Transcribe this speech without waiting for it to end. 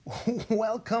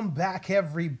Welcome back,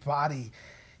 everybody.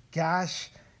 Gosh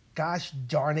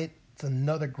darn it. It's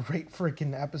another great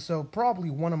freaking episode. Probably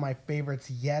one of my favorites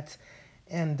yet.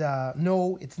 And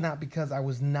no, it's not because I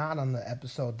was not on the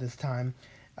episode this time.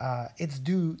 It's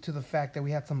due to the fact that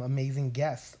we had some amazing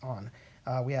guests on.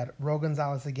 We had Ro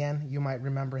Gonzalez again. You might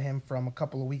remember him from a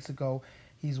couple of weeks ago.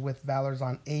 He's with Valor's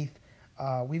on 8th.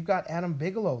 We've got Adam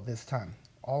Bigelow this time.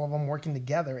 All of them working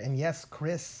together. And yes,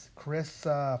 Chris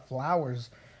Flowers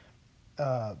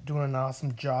doing an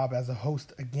awesome job as a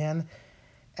host again.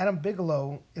 Adam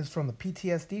Bigelow is from the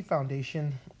PTSD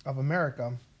Foundation of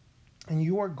America, and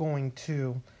you are going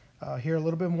to hear a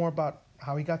little bit more about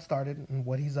how he got started and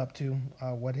what he's up to,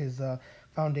 what his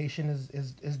foundation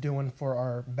is doing for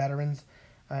our veterans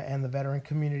and the veteran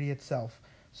community itself.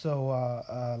 So,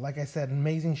 like I said, an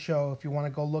amazing show. If you want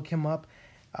to go look him up,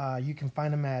 you can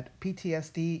find him at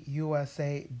ptsdusa.org.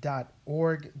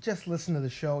 Just listen to the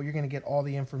show. You're going to get all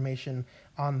the information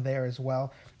on there as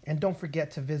well. And don't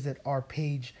forget to visit our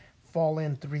page,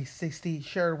 Fallen 360.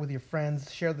 Share it with your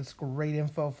friends. Share this great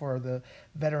info for the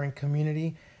veteran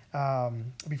community.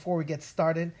 Before we get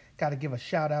started, got to give a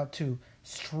shout out to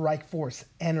Strikeforce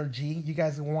Energy. You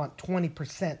guys want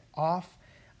 20% off.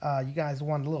 You guys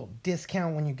want a little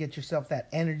discount when you get yourself that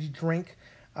energy drink.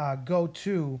 Go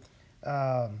to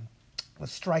the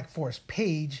Strikeforce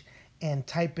page and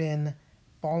type in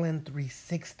Fallen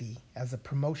 360 as a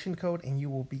promotion code, and you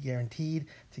will be guaranteed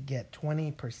to get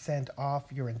 20%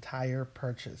 off your entire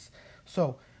purchase.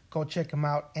 So go check them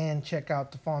out and check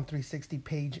out the Fallen 360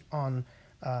 page on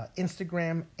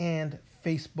Instagram and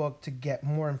Facebook to get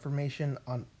more information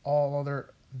on all other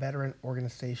veteran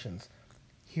organizations.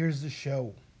 Here's the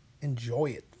show. Enjoy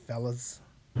it, fellas.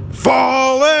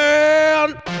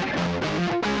 Fallen!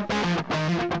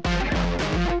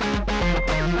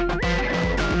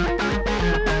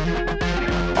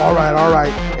 All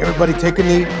right. Everybody take a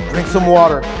knee, drink some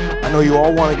water. I know you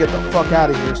all want to get the fuck out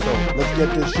of here, so let's get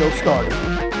this show started.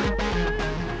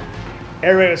 Hey,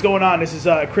 everybody, what's going on? This is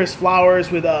Chris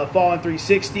Flowers with Fallen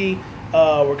 360.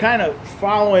 We're kind of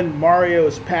following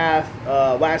Mario's path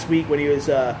last week when he was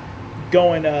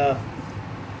going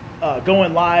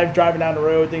live, driving down the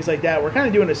road, things like that. We're kind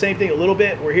of doing the same thing a little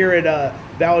bit. We're here at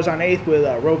Valor's on 8th with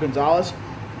Ro Gonzalez,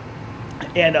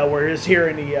 and we're just here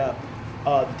in the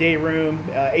day room.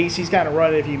 AC's kind of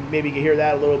running, if you maybe can hear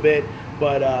that a little bit.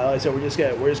 But like I said,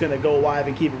 we're just gonna go live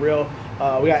and keep it real.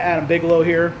 We got Adam Bigelow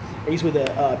here. He's with the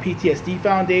PTSD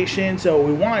Foundation. So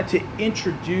we wanted to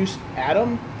introduce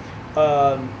Adam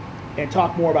and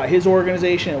talk more about his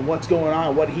organization and what's going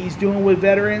on, what he's doing with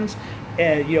veterans,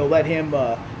 and let him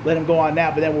go on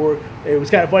that. But then it was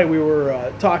kind of funny. We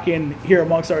were talking here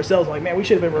amongst ourselves, like, man, we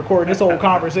should have been recording this whole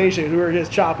conversation. We were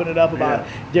just chopping it up about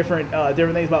different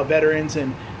things about veterans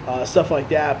and stuff like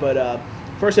that. But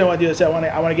first thing I want to do is I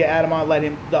want to get Adam on, let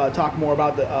him talk more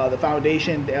about the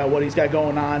foundation, what he's got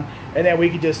going on, and then we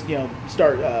could just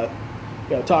start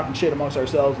talking shit amongst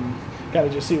ourselves and kind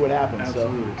of just see what happens.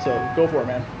 Absolutely. So go for it,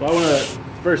 man. Well, I want to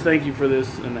first thank you for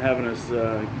this and having us,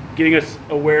 getting us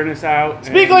awareness out.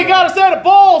 Speak like you got a set of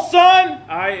balls, son!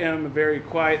 I am a very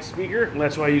quiet speaker, and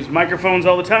that's why I use microphones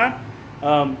all the time.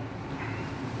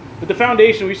 But the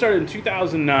foundation, we started in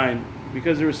 2009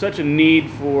 because there was such a need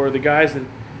for the guys that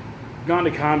gone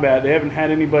to combat. They haven't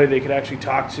had anybody they could actually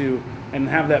talk to and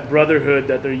have that brotherhood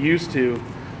that they're used to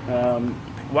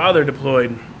while they're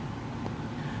deployed.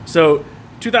 So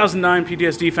 2009,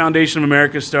 PTSD Foundation of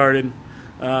America started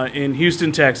in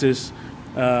Houston, Texas,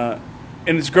 and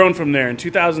it's grown from there. In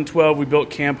 2012, we built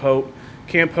Camp Hope.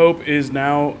 Camp Hope is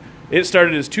now, it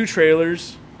started as 2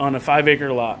 trailers on a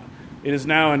 5-acre lot. It is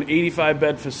now an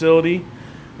 85-bed facility.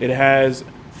 It has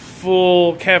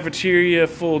full cafeteria,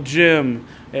 full gym.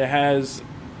 It has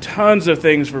tons of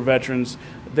things for veterans.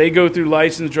 They go through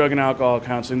licensed drug and alcohol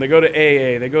counseling. They go to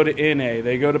AA. They go to NA.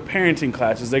 They go to parenting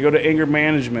classes. They go to anger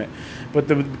management. But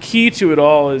the key to it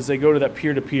all is they go to that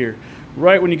peer-to-peer.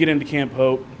 Right when you get into Camp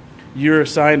Hope, you're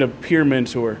assigned a peer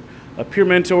mentor. A peer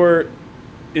mentor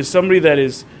is somebody that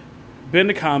has been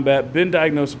to combat, been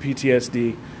diagnosed with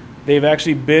PTSD. They've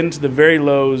actually been to the very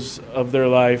lows of their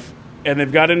life, and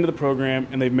they've got into the program,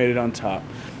 and they've made it on top.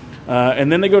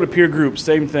 And then they go to peer groups,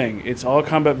 same thing. It's all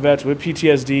combat vets with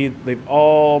PTSD. They've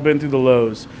all been through the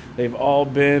lows. They've all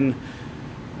been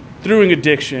through an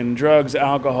addiction, drugs,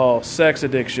 alcohol, sex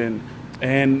addiction.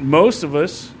 And most of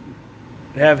us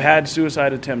have had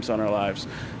suicide attempts on our lives.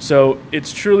 So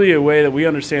it's truly a way that we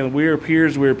understand that we are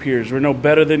peers, we're peers. We're no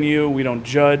better than you. We don't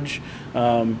judge.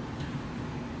 And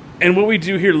what we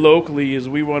do here locally is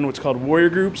we run what's called warrior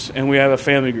groups, and we have a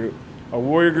family group. Our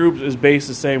warrior group is based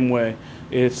the same way.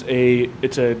 It's a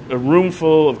room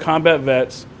full of combat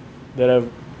vets that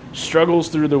have struggles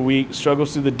through the week,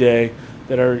 struggles through the day,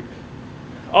 that are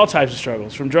all types of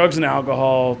struggles, from drugs and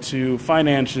alcohol to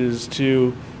finances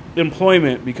to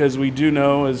employment, because we do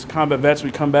know as combat vets,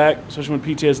 we come back, especially with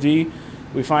PTSD,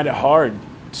 we find it hard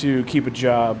to keep a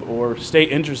job or stay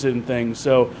interested in things.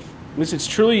 So it's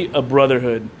truly a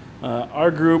brotherhood.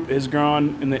 Our group has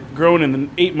grown in the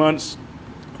 8 months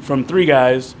from 3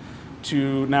 guys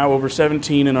to now over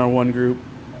 17 in our one group.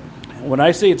 When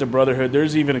I say it's a brotherhood,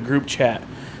 there's even a group chat.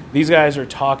 These guys are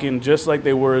talking just like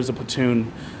they were as a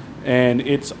platoon, and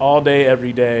it's all day,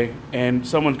 every day. And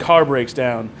someone's car breaks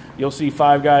down, you'll see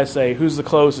 5 guys say, "Who's the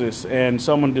closest?" And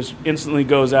someone just instantly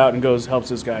goes out and helps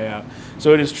this guy out.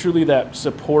 So it is truly that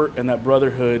support and that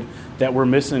brotherhood that we're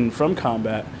missing from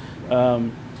combat.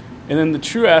 And then the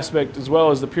true aspect as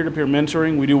well is the peer-to-peer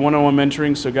mentoring. We do one-on-one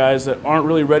mentoring, so guys that aren't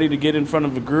really ready to get in front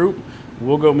of a group,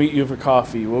 we'll go meet you for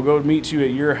coffee. We'll go meet you at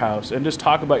your house and just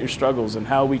talk about your struggles and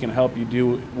how we can help you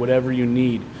do whatever you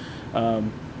need.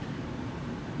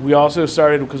 We also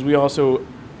started because we also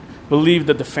believe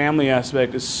that the family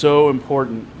aspect is so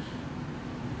important.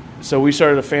 So we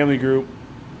started a family group,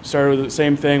 started with the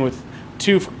same thing with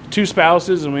two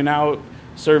spouses, and we now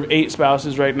serve 8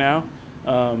 spouses right now.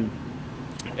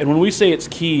 And when we say it's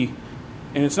key,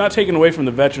 and it's not taken away from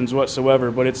the veterans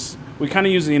whatsoever, but we kind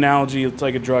of use the analogy, it's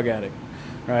like a drug addict,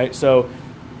 right? So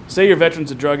say your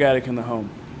veteran's a drug addict in the home.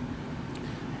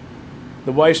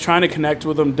 The wife's trying to connect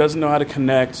with him, doesn't know how to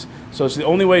connect, so it's the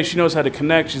only way she knows how to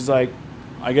connect. She's like,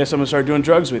 I guess I'm going to start doing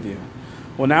drugs with you.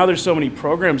 Well, now there's so many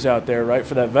programs out there, right,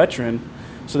 for that veteran.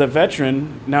 So that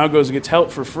veteran now goes and gets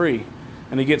help for free,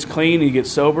 and he gets clean, he gets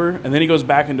sober, and then he goes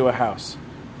back into a house.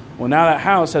 Well, now that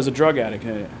house has a drug addict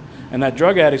in it, and that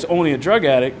drug addict's only a drug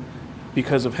addict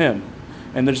because of him,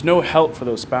 and there's no help for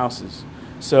those spouses.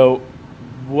 So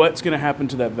what's going to happen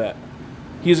to that vet?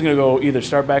 He's going to go either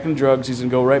start back in drugs, he's going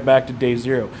to go right back to day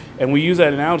 0. And we use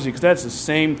that analogy because that's the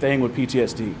same thing with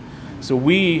PTSD. So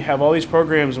we have all these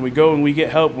programs, and we go and we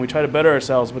get help, and we try to better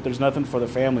ourselves, but there's nothing for the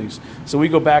families. So we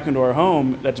go back into our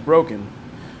home that's broken.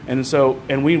 And so,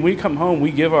 and when we come home, we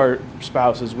give our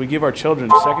spouses, we give our children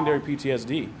secondary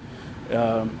PTSD.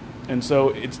 And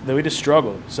so we just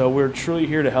struggle. So we're truly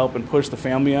here to help and push the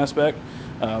family aspect,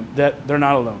 that they're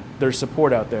not alone. There's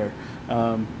support out there.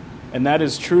 And that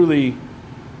is truly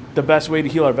the best way to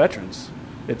heal our veterans.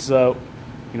 It's,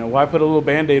 why put a little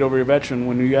Band-Aid over your veteran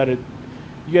when you got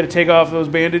to take off those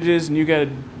bandages, and you got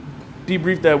to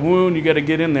debrief that wound, you got to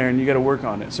get in there and you got to work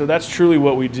on it. So that's truly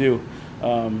what we do.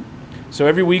 So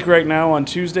every week right now on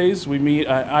Tuesdays, we meet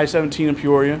at I-17 in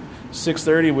Peoria,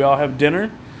 6:30. We all have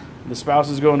dinner. The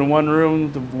spouses go into one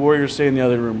room, the warriors stay in the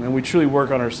other room, and we truly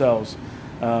work on ourselves.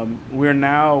 We're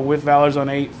now with Valors on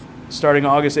 8th, starting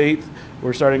August 8th.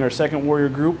 We're starting our second warrior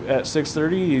group at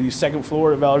 6:30, the second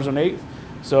floor at Valors on 8th.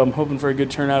 So I'm hoping for a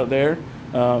good turnout there.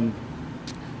 And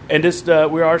just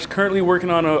we are currently working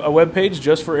on a webpage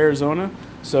just for Arizona,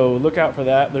 so look out for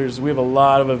that. We have a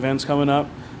lot of events coming up.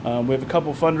 We have a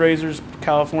couple fundraisers,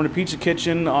 California Pizza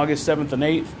Kitchen, August 7th and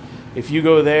 8th. If you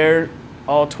go there,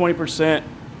 all 20%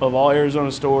 of all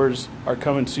Arizona stores are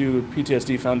coming to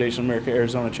PTSD Foundation America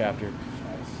Arizona chapter.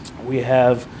 We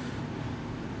have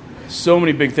so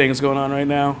many big things going on right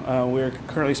now. We're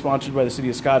currently sponsored by the city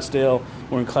of Scottsdale.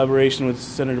 We're in collaboration with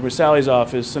Senator Brissali's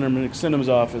office, Senator McSinnem's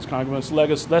office, Congressman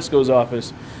Lesko's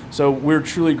office. So we're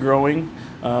truly growing.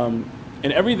 And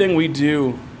everything we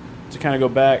do, to kind of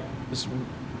go back,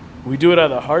 we do it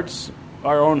out of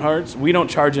our own hearts. We don't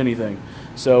charge anything.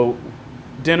 So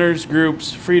dinners,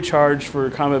 groups, free charge for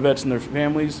combat vets and their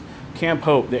families. Camp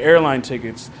Hope, the airline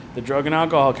tickets, the drug and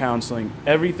alcohol counseling,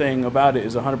 everything about it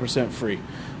is 100% free.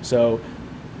 So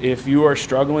if you are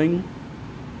struggling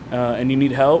and you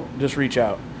need help, just reach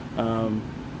out.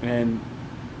 And,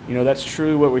 that's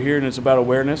truly what we're here, and it's about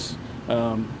awareness.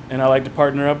 And I like to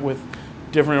partner up with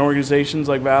different organizations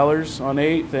like Valors on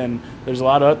 8th, and there's a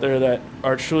lot out there that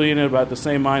are truly in it about the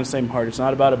same mind, same heart. It's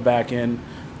not about a back end.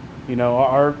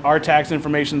 Our tax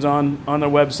information's on their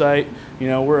website.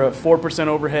 We're a 4%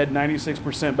 overhead,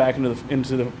 96% back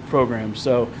into the program.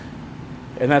 So,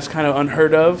 and that's kind of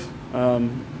unheard of.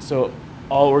 So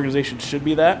all organizations should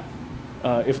be that.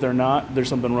 If they're not, there's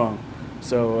something wrong.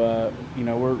 So,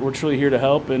 we're truly here to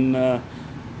help, and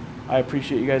I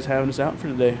appreciate you guys having us out for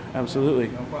today. Absolutely.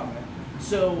 No problem.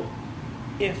 So,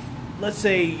 if let's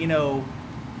say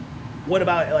what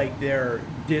about like their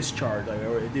discharge? Like,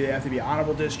 or do they have to be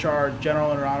honorable discharge,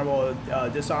 general and honorable,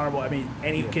 dishonorable? I mean,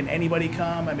 can anybody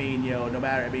come? I mean, no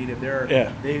matter. I mean, if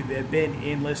they've been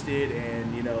enlisted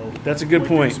and that's a good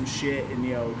point. Some shit and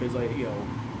because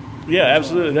Yeah,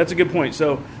 absolutely. That's a good point.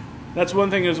 So That's one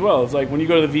thing as well. It's like when you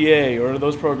go to the VA or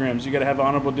those programs, you got to have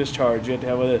honorable discharge. You have to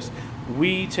have this.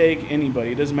 We take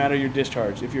anybody. It doesn't matter your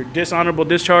discharge. If you're dishonorable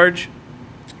discharge,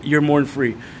 you're more than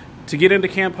free. To get into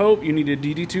Camp Hope, you need a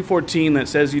DD-214 that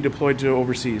says you deployed to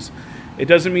overseas. It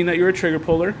doesn't mean that you're a trigger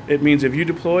puller. It means if you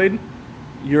deployed,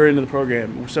 you're into the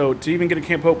program. So to even get a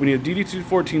Camp Hope, we need a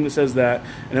DD-214 that says that,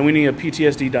 and then we need a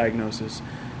PTSD diagnosis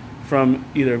from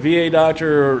either a VA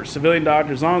doctor or civilian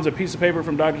doctor. As long as a piece of paper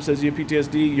from doctor says you have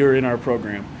PTSD, you're in our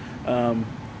program.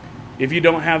 If you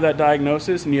don't have that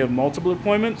diagnosis and you have multiple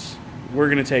appointments, we're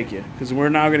going to take you because we're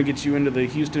now going to get you into the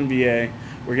Houston VA.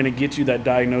 We're going to get you that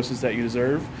diagnosis that you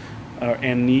deserve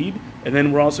and need, and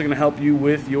then we're also going to help you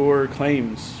with your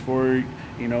claims for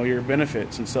your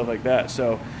benefits and stuff like that.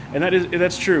 So, and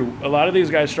that's true. A lot of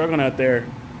these guys struggling out there,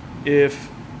 if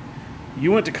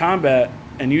you went to combat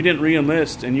and you didn't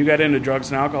re-enlist and you got into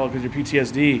drugs and alcohol because of your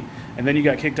PTSD, and then you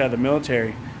got kicked out of the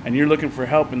military and you're looking for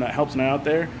help and that help's not out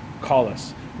there, call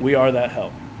us. We are that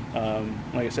help.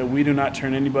 Like I said, we do not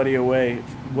turn anybody away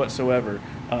whatsoever.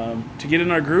 To get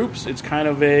in our groups, it's kind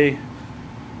of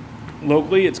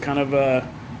locally, it's kind of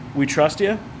we trust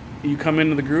you. You come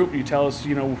into the group, you tell us,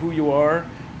 who you are,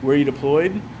 where you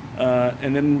deployed,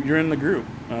 and then you're in the group.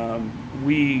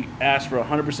 We ask for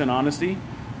 100% honesty.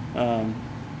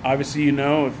 Obviously,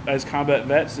 if, as combat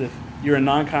vets, if you're a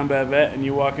non-combat vet and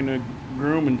you walk into a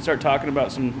room and start talking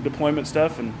about some deployment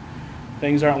stuff and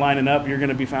things aren't lining up, you're going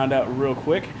to be found out real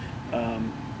quick.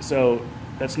 So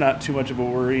that's not too much of a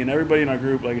worry. And everybody in our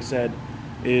group, like I said,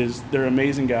 they're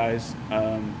amazing guys.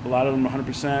 A lot of them are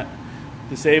 100%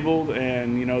 disabled,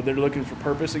 and they're looking for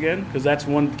purpose again, because that's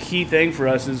one key thing for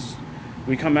us is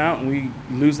we come out and we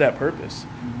lose that purpose.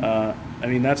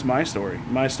 That's my story.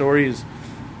 My story is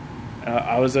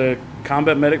I was a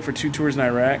combat medic for 2 tours in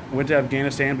Iraq, went to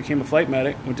Afghanistan, became a flight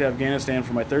medic, went to Afghanistan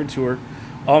for my 3rd tour.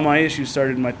 All my issues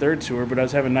started in my 3rd tour, but I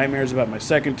was having nightmares about my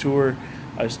 2nd tour.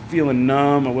 I was feeling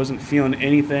numb. I wasn't feeling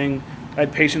anything. I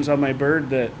had patients on my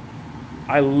bird that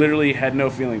I literally had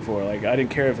no feeling for. Like, I didn't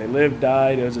care if they lived,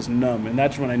 died. I was just numb, and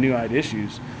that's when I knew I had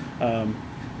issues. And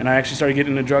I actually started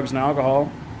getting into drugs and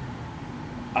alcohol.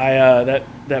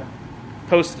 That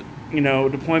post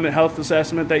deployment health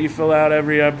assessment that you fill out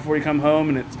every before you come home,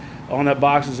 and it's on that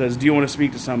box that says, "Do you want to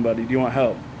speak to somebody? Do you want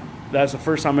help?" That's the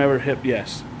first time I ever hit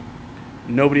yes.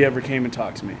 Nobody ever came and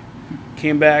talked to me.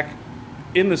 Came back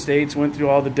in the States, went through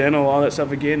all the dental, all that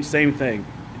stuff again, same thing.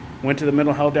 Went to the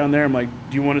mental health down there. I'm like,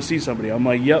 "Do you want to see somebody?" I'm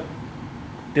like, "Yep."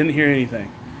 Didn't hear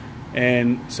anything.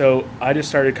 And so I just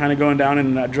started kind of going down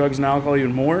into that drugs and alcohol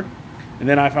even more. And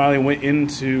then I finally went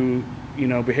into,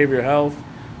 behavioral health,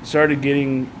 started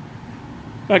getting,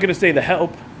 not going to say the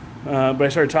help, but I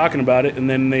started talking about it. And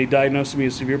then they diagnosed me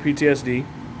with severe PTSD.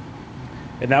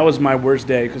 And that was my worst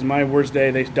day, because my worst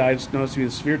day, they diagnosed me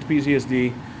with severe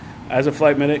PTSD as a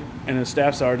flight medic and a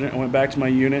staff sergeant. I went back to my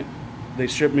unit. They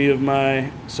stripped me of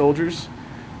my soldiers.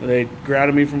 They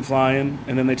grounded me from flying,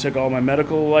 and then they took all my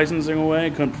medical licensing away. I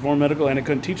couldn't perform medical, and I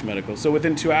couldn't teach medical. So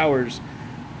within 2 hours,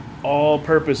 all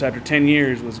purpose after 10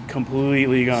 years was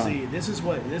completely gone. See, this is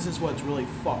what's really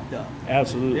fucked up.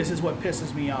 Absolutely. This is what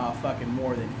pisses me off fucking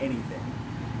more than anything.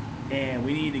 And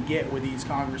we need to get with these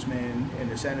congressmen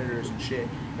and the senators and shit.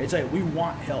 It's like, we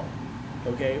want help,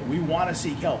 okay? We want to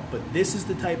seek help, but this is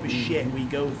the type of shit we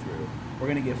go through. We're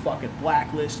going to get fucking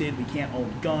blacklisted. We can't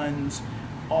own guns.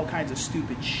 All kinds of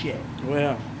stupid shit. Oh,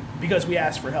 yeah. Because we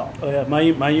asked for help. Oh, yeah.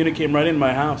 My unit came right into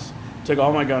my house, took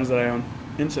all my guns that I own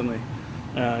instantly,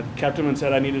 kept them and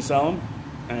said I needed to sell them,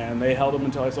 and they held them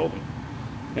until I sold them.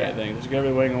 Yeah, they took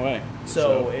everything away.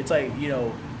 So it's like,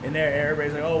 in there,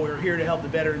 everybody's like, "Oh, we're here to help the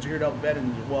veterans. We're here to help the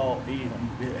veterans." Well,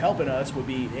 helping us would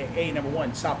be, number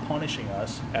one, stop punishing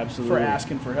us. Absolutely. For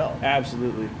asking for help.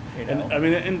 Absolutely.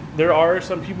 And there are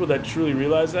some people that truly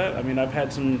realize that. I've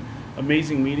had some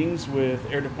amazing meetings with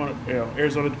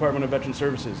Arizona Department of Veteran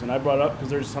Services, and I brought up because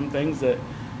there's some things that,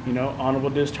 honorable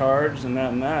discharge and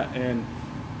that, and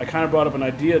I kind of brought up an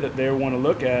idea that they want to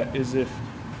look at is if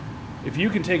you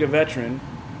can take a veteran,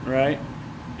 right,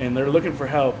 and they're looking for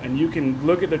help, and you can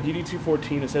look at their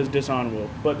DD-214, it says dishonorable,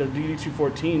 but their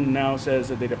DD-214 now says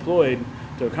that they deployed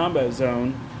to a combat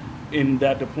zone in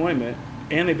that deployment,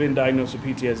 and they've been diagnosed with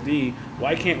PTSD,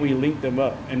 why can't we link them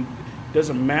up? And it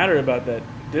doesn't matter about that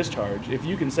discharge. If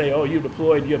you can say, "Oh, you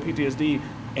deployed, you have PTSD,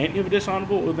 and you have a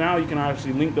dishonorable," well, now you can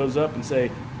obviously link those up and say,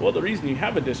 well, the reason you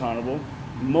have a dishonorable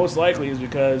most likely is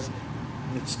because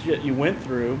the shit you went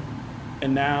through,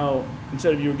 and now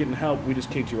instead of you getting help, we just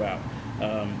kicked you out.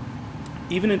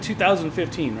 Even in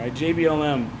 2015, right,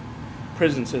 JBLM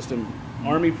prison system,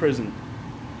 Army prison,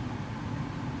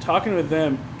 talking with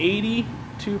them,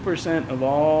 82% of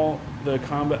all the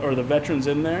combat or the veterans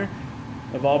in there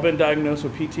have all been diagnosed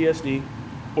with PTSD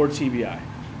or TBI.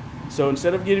 So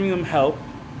instead of giving them help,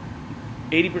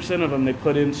 80% of them they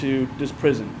put into this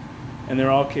prison, and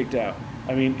they're all kicked out.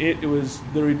 I mean, it was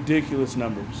the ridiculous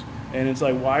numbers. And it's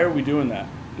like, why are we doing that?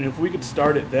 And if we could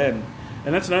start it then,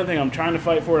 and that's another thing I'm trying to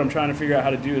fight for, I'm trying to figure out how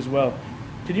to do as well.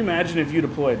 Can you imagine if you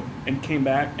deployed and came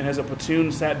back and as a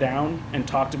platoon sat down and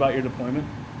talked about your deployment?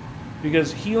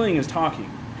 Because healing is talking,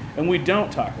 and we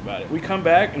don't talk about it. We come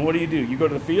back, and what do? You go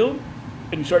to the field,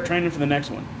 and you start training for the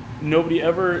next one. Nobody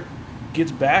ever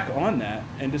gets back on that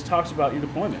and just talks about your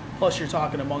deployment. Plus, you're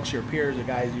talking amongst your peers, the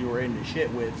guys you were in the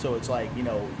shit with, so it's like, you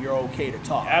know, you're okay to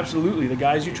talk. Absolutely. The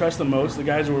guys you trust the most, the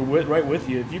guys who are right with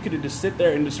you, if you could just sit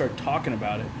there and just start talking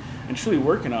about it and truly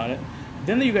working on it,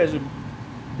 then you guys would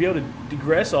be able to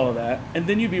digress all of that, and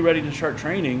then you'd be ready to start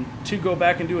training to go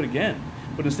back and do it again.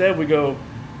 But instead we go,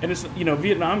 and it's, you know,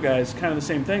 Vietnam guys, kind of the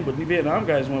same thing, but the Vietnam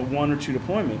guys went 1 or 2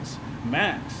 deployments,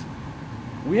 max.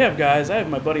 We have guys, I have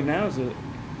my buddy now,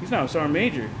 he's now a sergeant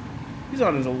major. He's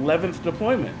on his 11th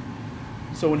deployment.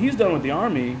 So when he's done with the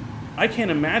Army, I can't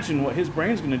imagine what his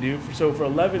brain's going to do. So for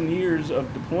 11 years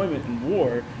of deployment and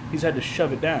war, he's had to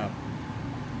shove it down.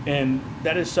 And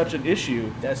that is such an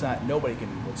issue. That's not, nobody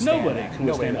can withstand Nobody that. can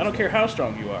withstand it. I don't care how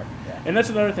strong you are. Yeah. And that's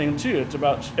another thing, too. It's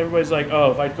about, everybody's like,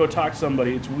 oh, if I go talk to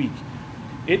somebody, it's weak.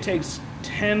 It takes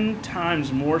 10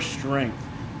 times more strength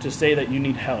to say that you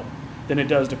need help than it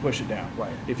does to push it down.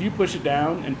 Right. If you push it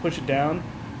down,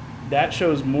 that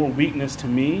shows more weakness to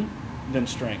me than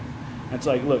strength. It's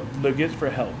like, look it's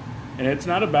for help. And it's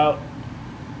not about,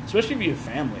 especially if you have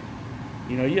family.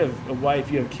 You know, you have a wife,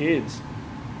 you have kids.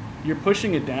 You're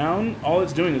pushing it down, all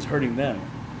it's doing is hurting them.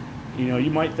 You know,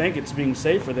 you might think it's being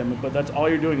safe for them, but that's all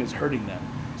you're doing is hurting them.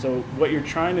 So what you're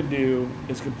trying to do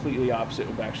is completely opposite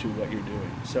of actually what you're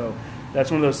doing. So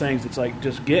that's one of those things. It's like,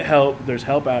 just get help. There's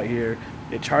help out here.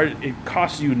 It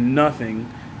costs you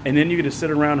nothing, and then you get to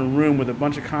sit around a room with a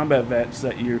bunch of combat vets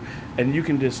and you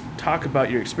can just talk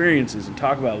about your experiences and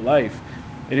talk about life.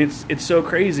 And it's so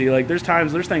crazy. Like there's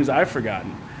things I've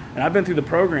forgotten. And I've been through the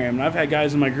program, and I've had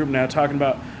guys in my group now talking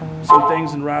about some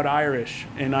things in Route Irish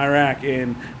in Iraq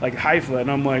and like Haifa, and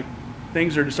I'm like,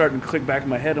 things are starting to click back in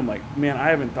my head. I'm like, man, I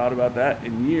haven't thought about that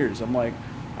in years. I'm like,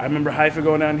 I remember Haifa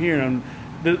going down here, and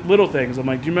the little things. I'm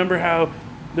like, do you remember how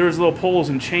there was little poles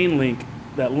and chain link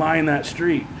that line that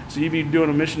street? So you'd be doing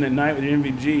a mission at night with your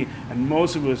NVG, and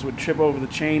most of us would trip over the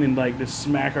chain and like just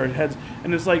smack our heads.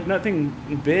 And it's like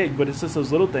nothing big, but it's just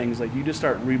those little things. Like you just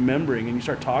start remembering and you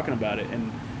start talking about it.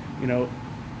 And you know,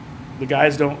 the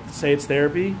guys don't say it's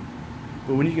therapy,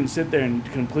 but when you can sit there and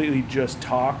completely just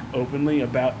talk openly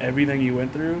about everything you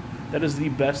went through, that is the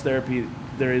best therapy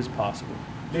there is possible.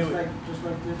 Just like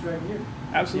this right here.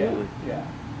 Absolutely. Yeah.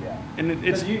 And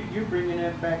it's Because you're bringing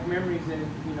that back memories that,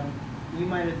 you know, you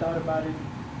might have thought about it,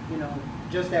 you know,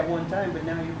 just at one time, but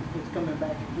now it's coming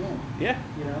back again. yeah.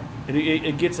 You know? And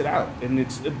it gets it out, and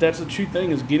that's the true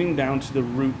thing, is getting down to the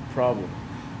root problem.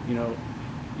 You know,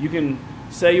 you can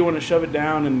say you want to shove it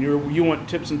down, and you want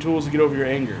tips and tools to get over your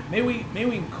anger. Maybe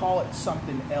we can call it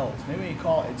something else. Maybe we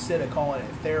call it, instead of calling it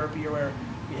therapy or whatever,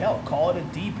 hell, call it a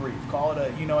debrief. Call it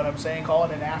a, you know what I'm saying? Call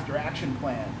it an after action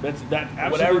plan.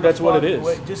 Absolutely, that's what it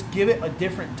is. Just give it a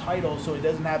different title so it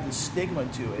doesn't have the stigma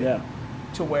to it. Yeah.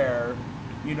 To where,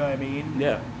 you know what I mean?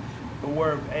 Yeah.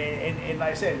 Where, and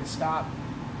like I said, stop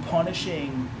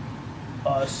punishing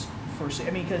us for,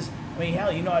 because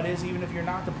hell, you know how it is, even if you're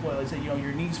not deployed, let's say, you know,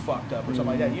 your knee's fucked up or something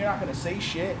like that, you're not going to say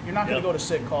shit. You're not going to go to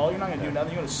sick call. You're not going to do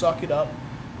nothing. You're going to suck it up,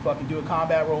 fucking do a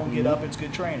combat roll and get up. It's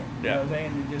good training. You know what I'm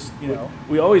saying? And just, you know.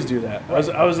 We always do that.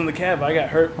 I was in the cab. I got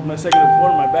hurt on my second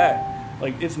deployment in my back.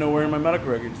 Like, it's nowhere in my medical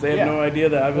records. They have no idea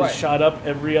that I was shot up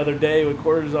every other day with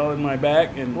cortisol in my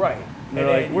back. And they're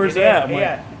like, where's that? I'm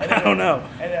like, I don't know.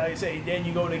 And then, like I say, then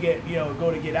you go to get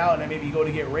out, and then maybe you go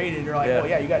to get rated. They're like, oh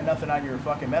yeah, you got nothing on your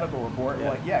fucking medical report. You're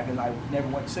like, yeah, because I never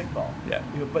went sick call. Yeah.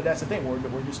 But that's the thing.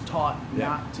 We're just taught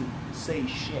not to say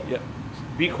shit. Yeah.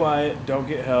 Be quiet. Don't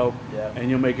get help. Yeah. And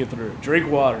you'll make it through.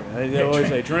 Drink water. They always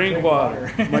say, drink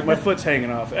water. my foot's hanging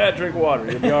off. Drink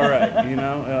water. You'll be all right. You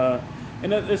know.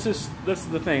 And that's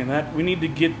the thing. That we need to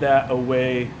get that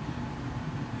away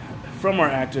from our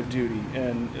active duty.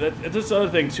 And that's the other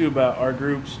thing too about our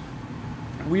groups.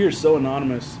 We are so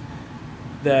anonymous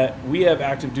that we have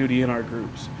active duty in our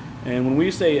groups, and when we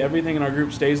say everything in our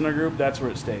group stays in our group, that's where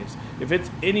it stays. If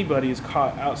it's anybody is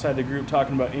caught outside the group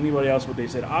talking about anybody else, what they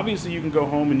said, obviously you can go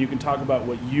home and you can talk about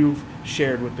what you've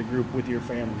shared with the group with your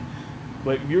family,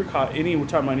 but if you're caught talking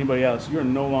about anybody else, you're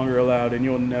no longer allowed, and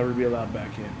you'll never be allowed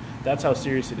back in. That's how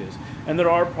serious it is. And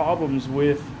there are problems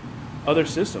with other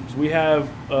systems. We have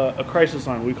a crisis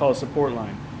line we call a support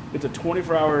line. It's a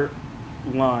 24-hour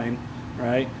line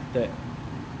right? That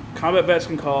combat vets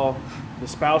can call, the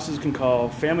spouses can call,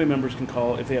 family members can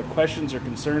call if they have questions or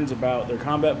concerns about their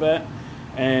combat vet,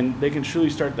 and they can truly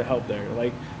start to help there.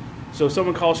 Like, so if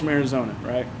someone calls from Arizona,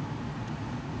 right?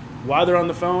 While they're on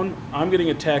the phone, I'm getting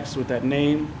a text with that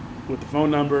name, with the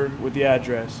phone number, with the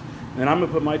address, and I'm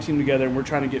gonna put my team together, and we're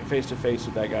trying to get face to face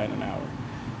with that guy in an hour.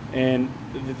 And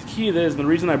the key to this, and the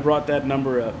reason I brought that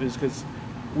number up is because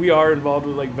we are involved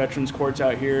with like veterans courts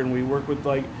out here, and we work with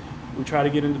like, we try to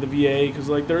get into the VA because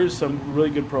like there is some really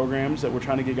good programs that we're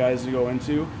trying to get guys to go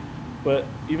into, but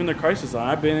even the crisis line,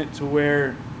 I've been to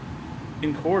where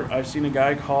in court I've seen a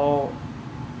guy call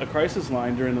a crisis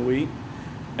line during the week,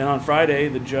 and on Friday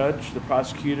the judge, the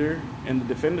prosecutor, and the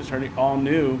defense attorney all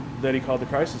knew that he called the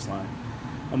crisis line.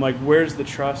 I'm like, where's the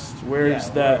trust? Where's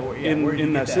that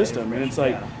in that system? And it's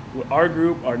like, our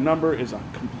group, our number is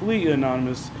completely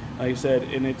anonymous, like I said,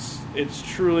 and it's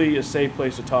truly a safe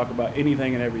place to talk about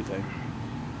anything and everything.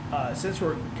 Since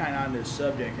we're kind of on this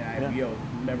subject, and I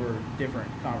remember different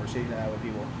conversations I had with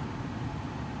people.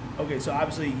 Okay, so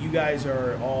obviously you guys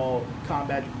are all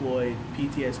combat deployed,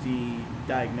 PTSD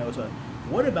diagnosed.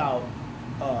 What about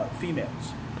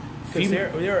females? Because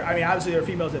I mean, obviously there are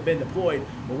females that have been deployed,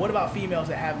 but what about females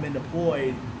that haven't been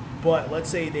deployed? But let's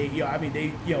say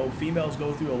females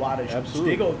go through a lot of shit.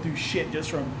 They go through shit just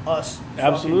from us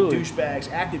fucking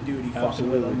douchebags, active duty,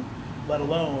 fucking with them, let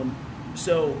alone.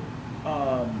 So,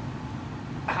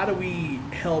 how do we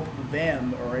help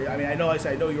them? Or I mean, I know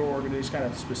your organization is kind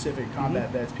of specific,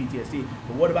 combat vets, PTSD.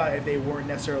 But what about if they weren't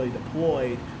necessarily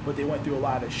deployed, but they went through a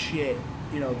lot of shit,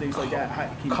 things like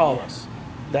that? Call us.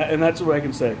 And that's what I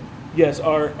can say. Yes,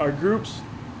 our groups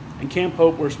in Camp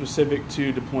Hope were specific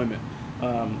to deployment.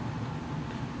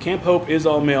 Camp Hope is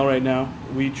all male right now.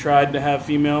 We tried to have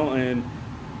female, and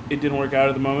it didn't work out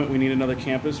at the moment. We need another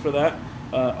campus for that.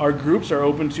 Our groups are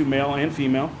open to male and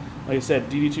female. Like I said,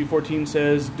 DD-214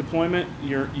 says deployment,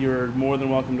 you're more than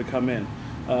welcome to come in.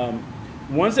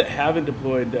 Ones that haven't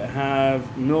deployed, that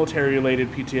have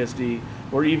military-related PTSD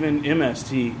or even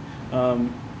MST,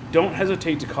 don't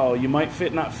hesitate to call. You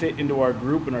might not fit into our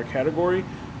group and our category,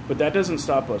 but that doesn't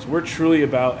stop us. We're truly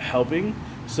about helping.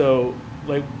 So,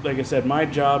 like I said, my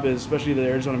job is, especially the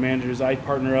Arizona managers, I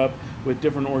partner up with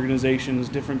different organizations,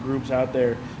 different groups out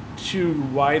there to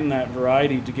widen that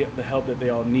variety to get the help that they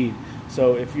all need.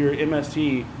 So if you're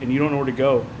MST and you don't know where to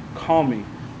go, call me,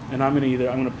 and I'm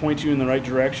gonna point you in the right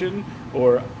direction,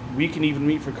 or we can even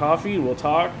meet for coffee. We'll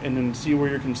talk and then see where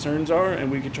your concerns are,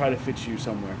 and we can try to fit you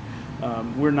somewhere.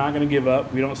 We're not going to give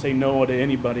up. We don't say no to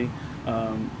anybody.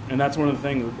 And that's one of the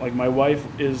things. Like, my wife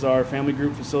is our family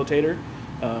group facilitator.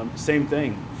 Same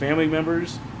thing. Family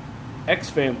members,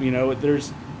 ex-family,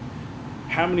 there's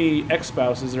how many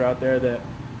ex-spouses are out there that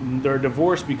they're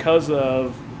divorced because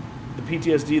of the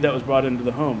PTSD that was brought into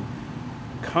the home.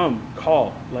 Come,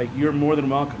 call. Like, you're more than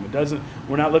welcome.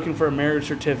 We're not looking for a marriage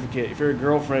certificate. If you're a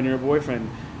girlfriend, you're a boyfriend.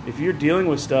 If you're dealing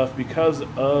with stuff because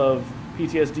of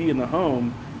PTSD in the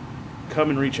home, come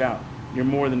and reach out. You're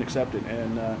more than accepted.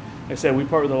 And like I said, we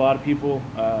partner with a lot of people.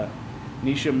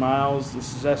 Nisha Miles, the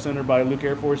Success Center by Luke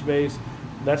Air Force Base,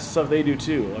 that's the stuff they do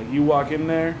too. Like, you walk in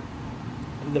there,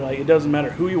 they're like, it doesn't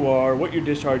matter who you are, what your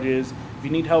discharge is. If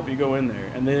you need help, you go in there,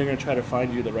 and then they're going to try to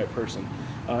find you the right person.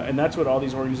 And that's what all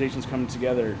these organizations coming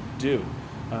together do,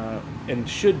 and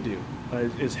should do,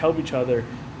 is help each other,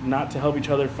 not to help each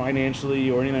other financially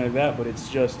or anything like that, but it's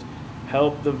just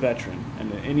help the veteran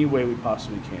in any way we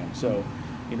possibly can. So,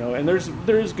 and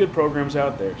there's good programs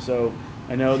out there. So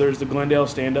I know there's the Glendale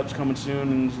stand-ups coming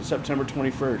soon in September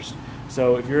 21st.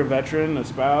 So if you're a veteran, a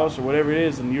spouse, or whatever it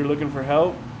is, and you're looking for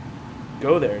help,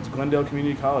 go there. It's Glendale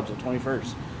Community College, the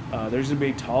 21st. There's going to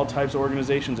be all types of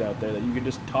organizations out there that you can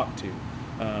just talk to.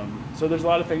 So there's a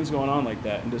lot of things going on like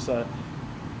that. And just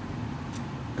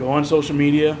go on social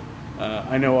media.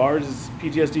 I know ours is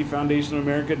PTSD Foundation of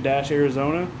America -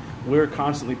 Arizona. We're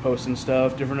constantly posting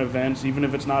stuff, different events, even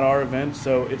if it's not our event.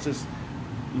 So it's just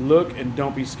look and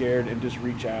don't be scared and just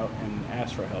reach out and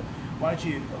ask for help. Why don't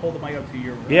you hold the mic up to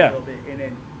your a little bit and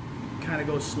then kind of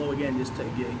go slow again, just to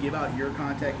give out your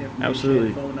contact information,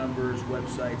 absolutely, phone numbers,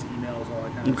 websites, emails, all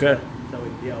that kind of stuff. So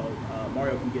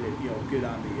Mario can get it good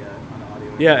on the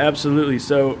audio. Yeah, absolutely.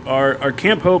 So our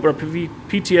Camp Hope, our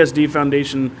PTSD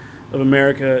Foundation of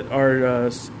America, our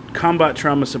combat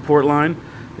trauma support line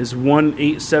is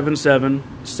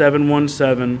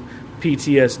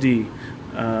 1-877-717-PTSD.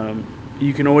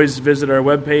 You can always visit our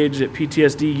webpage at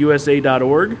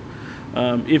ptsdusa.org.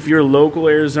 If you're local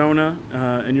Arizona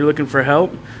and you're looking for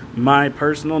help, my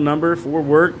personal number for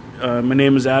work, my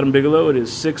name is Adam Bigelow. It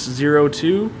is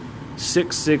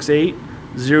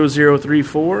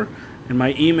 602-668-0034. And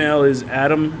my email is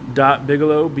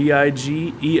adam.bigelow,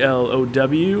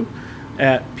 BIGELOW,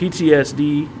 at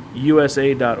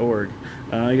ptsdusa.org.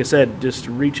 Like I said, just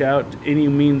reach out any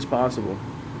means possible.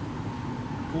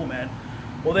 Cool, man.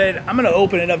 Well, then I'm going to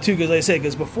open it up too, because like I said,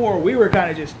 because before we were kind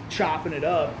of just chopping it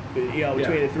up,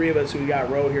 between the three of us. We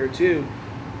got Ro here too,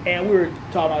 and we were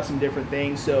talking about some different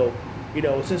things. So,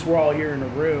 since we're all here in the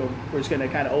room, we're just going to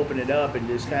kind of open it up and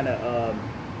just kind of.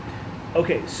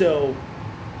 Okay, so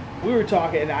we were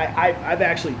talking, and I've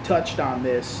actually touched on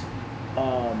this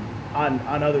on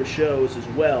other shows as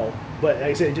well. But like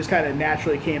I said, it just kind of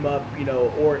naturally came up,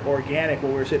 or organic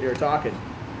when we were sitting here talking.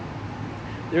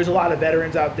 There's a lot of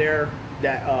veterans out there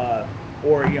that,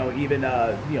 or even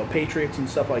patriots and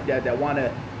stuff like that want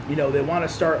to, they want to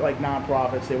start like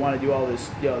nonprofits. They want to do all this,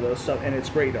 those stuff, and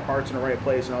it's great. Their heart's in the right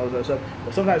place and all this other stuff.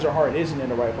 But sometimes their heart isn't in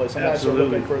the right place. Sometimes they're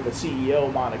looking for the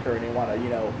CEO moniker and they want to,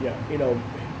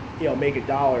 make a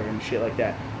dollar and shit like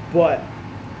that. But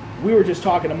we were just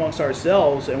talking amongst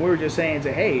ourselves, and we were just saying,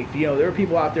 hey, there are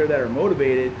people out there that are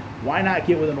motivated. Why not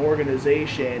get with an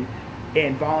organization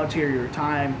and volunteer your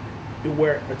time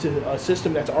to a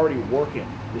system that's already working?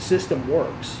 The system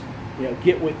works.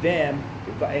 Get with them,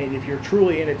 and if you're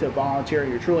truly in it to volunteer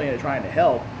and you're truly in it trying to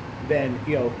help, then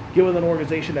get with an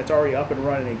organization that's already up and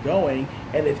running and going.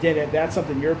 And if that's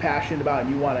something you're passionate about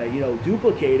and you want to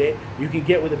duplicate it, you can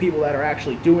get with the people that are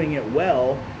actually doing it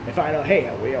well and find out, hey,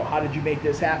 how did you make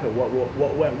this happen? What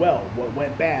went well? What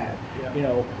went bad?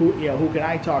 Yeah. Who can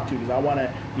I talk to, because I want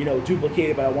to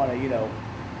duplicate it, but I want to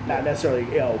not necessarily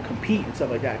compete and stuff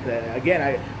like that. Because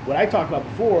again, what I talked about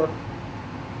before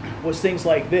was things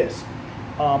like this.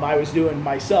 I was doing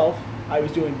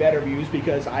veteran views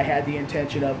because I had the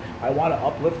intention of, I want to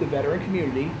uplift the veteran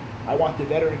community. I want the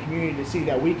veteran community to see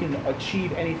that we can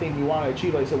achieve anything we want to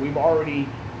achieve. Like I said, we've already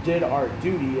did our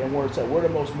duty, and we're the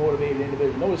most motivated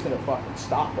individual. Nobody's going to fucking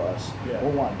stop us. Yeah.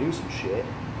 We want to do some shit.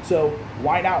 So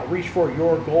why not reach for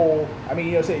your goal? I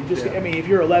mean, if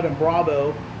you're 11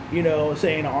 Bravo,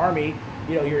 say in the Army,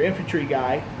 you're infantry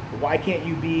guy, why can't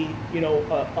you be,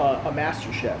 a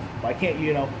master chef? Why can't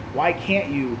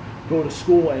you go to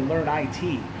school and learn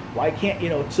IT? Why can't,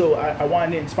 so I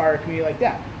wanted to inspire a community like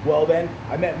that. Well, then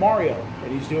I met Mario,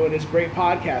 and he's doing this great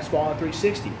podcast, Fallen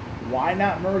 360. Why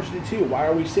not merge the two? Why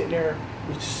are we sitting there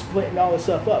splitting all this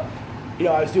stuff up?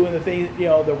 I was doing the thing,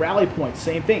 the rally points,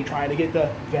 same thing, trying to get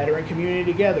the veteran community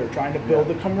together, trying to build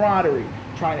the camaraderie,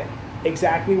 trying to,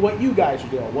 exactly what you guys are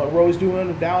doing, what Ro's doing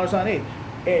with Valors on 8th,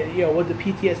 and what the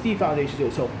PTSD Foundation is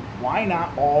doing. So why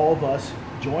not all of us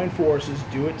join forces,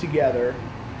 do it together,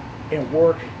 and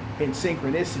work in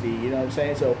synchronicity? You know what I'm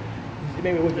saying? So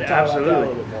maybe we can talk about that a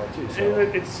little bit more too. So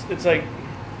it's like,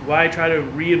 why try to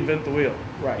reinvent the wheel?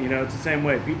 Right. It's the same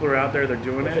way. People are out there, they're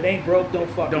doing it. If it ain't broke, don't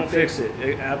fix it.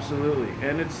 Absolutely.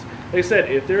 And it's, like I said,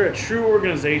 if they're a true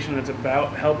organization that's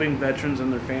about helping veterans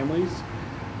and their families,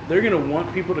 they're going to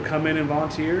want people to come in and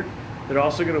volunteer. They're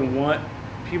also going to want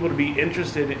people to be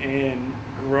interested in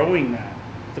growing that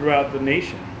throughout the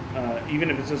nation, even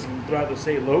if it's just throughout the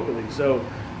state locally. So,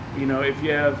 if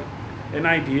you have an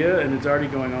idea and it's already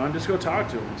going on, just go talk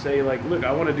to them and say, like, look,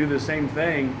 I want to do the same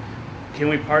thing. Can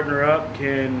we partner up?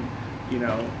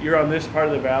 You're on this part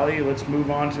of the valley, let's move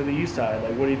on to the east side.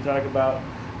 Like, what do you talk about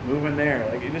moving there?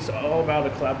 Like, it's all about a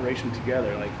collaboration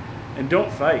together. Like, and don't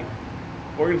fight.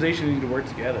 Organizations need to work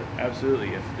together.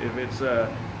 Absolutely. If it's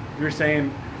you're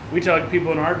saying, we tell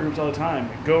people in our groups all the time,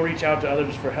 go reach out to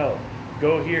others for help.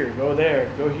 Go here, go there,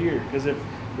 go here. Because if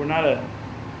we're not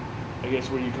what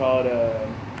do you call it, a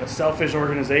selfish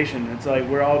organization, it's like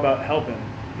we're all about helping,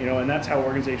 and that's how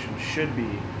organizations should be,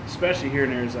 especially here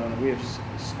in Arizona. We have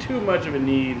too much of a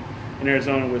need in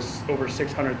Arizona with over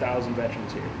 600,000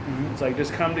 veterans here. Mm-hmm. It's like,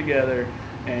 just come together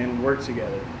and work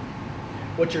together.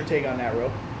 What's your take on that,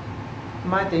 Ro?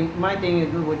 My thing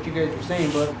is what you guys are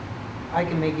saying, but I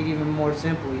can make it even more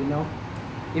simple.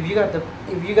 If you got the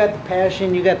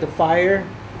passion, you got the fire,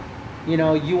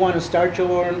 you want to start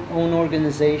your own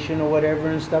organization or whatever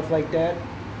and stuff like that,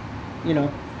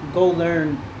 go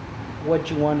learn what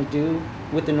you want to do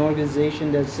with an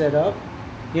organization that's set up,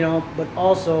 but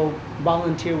also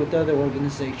volunteer with other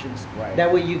organizations. Right.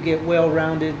 That way you get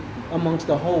well-rounded amongst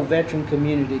the whole veteran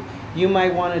community. You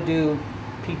might want to do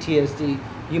PTSD.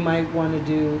 You might want to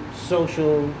do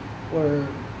social or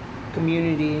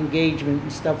community engagement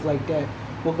and stuff like that.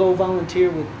 Well, go volunteer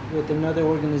with another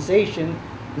organization.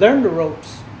 Learn the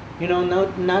ropes.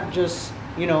 Not just,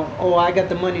 I got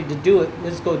the money to do it,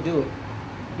 let's go do it.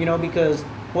 Because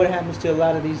what happens to a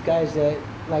lot of these guys that,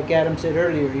 like Adam said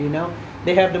earlier,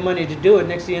 they have the money to do it.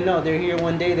 Next thing you know, they're here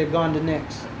one day, they're gone the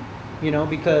next.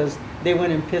 Because they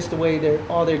went and pissed away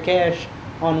all their cash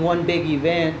on one big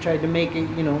event, tried to make it,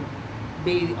 you know,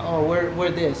 be, oh,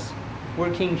 we're this,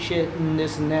 we're king shit and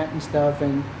this and that and stuff,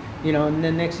 and you know, and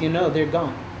then next thing you know, they're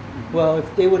gone. Well,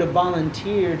 if they would have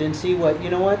volunteered and see what, you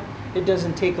know what, it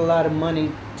doesn't take a lot of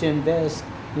money to invest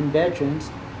in veterans.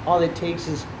 All it takes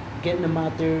is getting them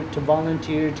out there to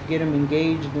volunteer, to get them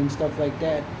engaged and stuff like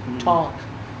that. Talk,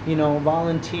 you know,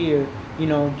 volunteer, you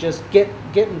know, just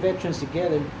getting veterans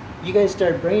together. You guys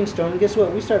start brainstorming. Guess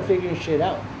what? We start figuring shit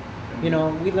out. You know,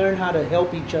 we learn how to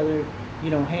help each other, you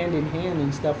know, hand in hand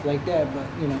and stuff like that. But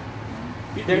you know,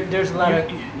 there's a lot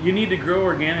of. You need to grow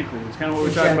organically. It's kind of what we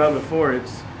were talking about before.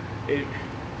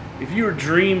 If your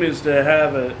dream is to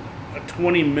have a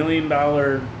 $20 million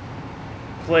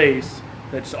place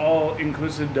that's all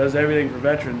inclusive, does everything for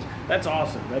veterans, that's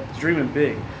awesome. That's dreaming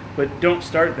big. But don't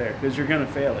start there because you're going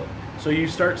to fail it. So you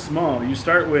start small. You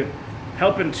start with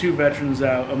helping 2 veterans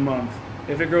out a month.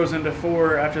 If it grows into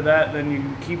 4 after that, then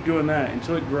you keep doing that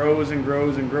until it grows and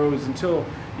grows and grows until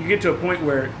you get to a point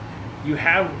where you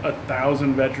have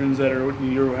 1,000 veterans that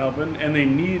you're helping, and they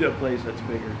need a place that's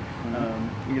bigger.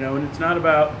 You know, and it's not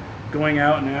about going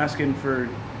out and asking for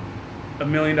 $1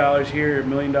 million here, $1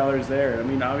 million there. I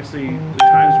mean, obviously, the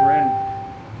times we're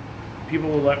in,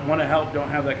 people that want to help don't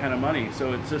have that kind of money.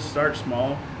 So it's just start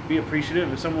small. Be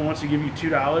appreciative. If someone wants to give you $2,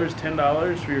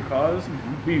 $10 for your cause,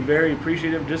 be very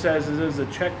appreciative. Just as it is a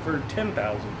check for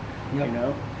 $10,000. You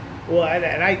know. Well,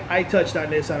 and I touched on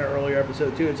this on an earlier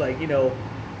episode too. It's like, you know,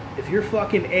 if your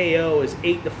fucking AO is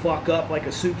ate the fuck up like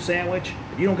a soup sandwich,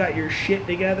 if you don't got your shit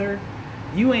together,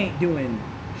 you ain't doing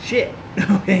shit.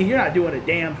 Okay, you're not doing a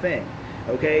damn thing.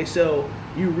 Okay, so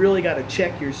you really got to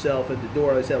check yourself at the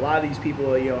door. Like I said, a lot of these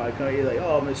people, you know, you're like,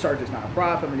 oh, I'm gonna start this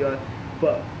nonprofit, I'm gonna do it.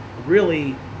 But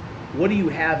really, what do you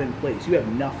have in place? You have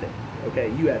nothing.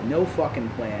 Okay, you have no fucking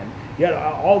plan. You got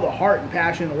all the heart and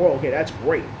passion in the world. Okay, that's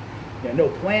great. You got no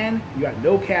plan. You got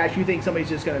no cash. You think somebody's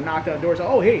just gonna knock down doors?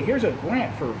 Oh, hey, here's a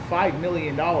grant for $5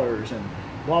 million and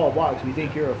blah blah blah. Because we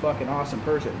think you're a fucking awesome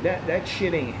person. That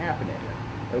shit ain't happening.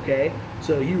 Okay,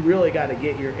 so you really got to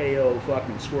get your AO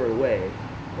fucking squared away,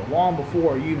 but long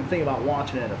before you even think about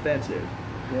launching an offensive.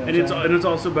 You know and it's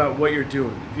also about what you're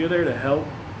doing. If you're there to help,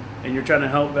 and you're trying to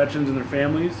help veterans and their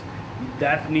families,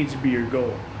 that needs to be your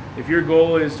goal. If your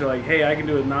goal is to like, hey, I can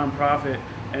do a nonprofit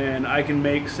and I can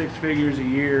make 6 figures a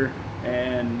year,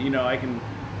 and you know I can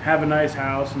have a nice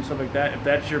house and stuff like that. If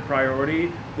that's your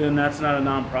priority, then that's not a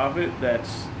nonprofit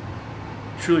that's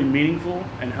truly meaningful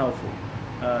and helpful.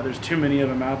 There's too many of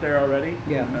them out there already.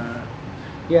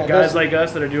 Guys like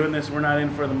us that are doing this, we're not in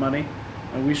for the money.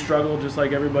 And we struggle just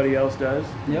like everybody else does.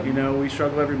 Yep. You know, we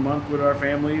struggle every month with our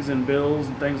families and bills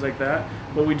and things like that.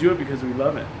 But we do it because we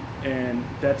love it. And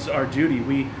that's our duty.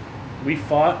 We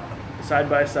fought side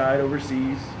by side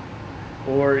overseas,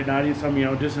 or not even some, you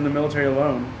know, just in the military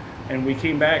alone. And we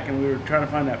came back and we were trying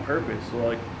to find that purpose. So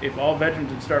like, if all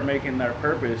veterans would start making their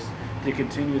purpose to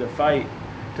continue to fight,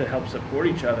 to help support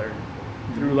each other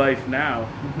through life now,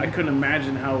 I couldn't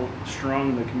imagine how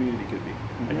strong the community could be.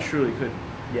 I truly couldn't.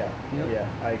 Yeah,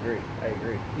 I agree.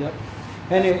 Yep.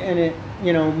 And it,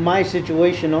 you know, my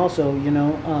situation also, you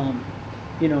know,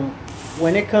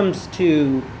 when it comes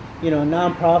to, you know,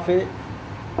 nonprofit,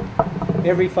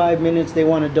 every 5 minutes they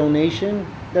want a donation.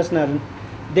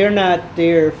 They're not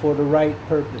there for the right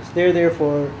purpose. They're there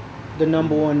for the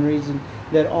number one reason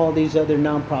that all these other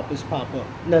nonprofits pop up.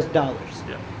 And that's dollars.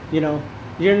 Yeah. You know,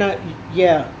 you're not,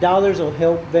 dollars will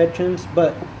help veterans,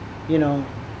 but, you know,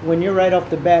 when you're right off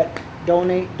the bat,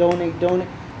 donate.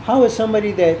 How is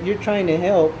somebody that you're trying to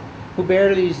help who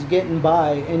barely is getting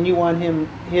by and you want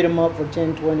hit him up for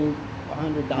 $10, $20,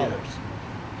 $100?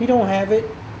 He don't have it.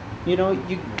 You know,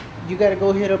 you got to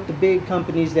go hit up the big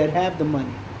companies that have the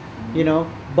money, you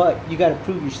know, but you got to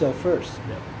prove yourself first.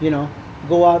 You know,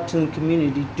 go out to the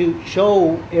community,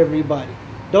 show everybody.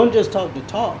 Don't just talk the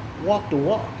talk, walk the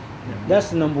walk. That's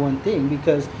the number one thing,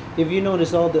 because if you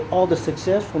notice all the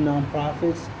successful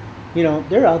nonprofits, you know,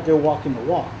 they're out there walking the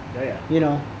walk. You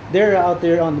know, they're out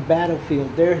there on the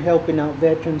battlefield. They're helping out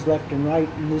veterans left and right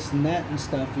and this and that and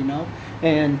stuff, you know.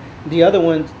 And the other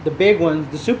ones, the big ones,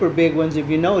 the super big ones, if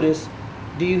you notice,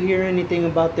 do you hear anything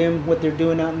about them, what they're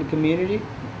doing out in the community?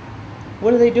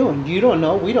 What are they doing? You don't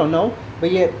know. We don't know.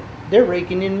 But yet they're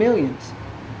raking in millions.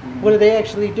 What are they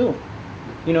actually doing?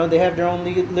 You know, they have their own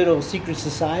little secret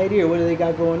society, or what do they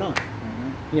got going on?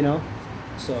 You know,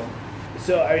 so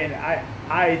I mean,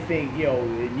 I think, you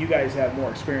know, you guys have more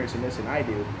experience in this than I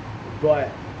do, but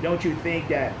don't you think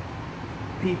that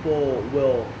people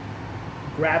will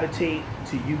gravitate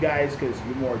to you guys because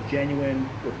you're more genuine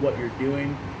with what you're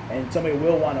doing, and somebody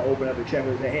will want to open up their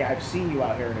checkbook and say, hey, I've seen you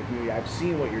out here in the community, I've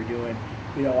seen what you're doing,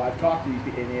 I've talked to these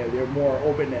people, and they're more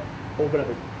open up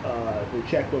their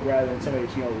checkbook rather than somebody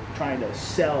who's trying to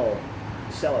sell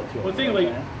it to them. Well, the thing,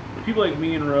 like, people like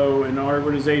me and Ro and our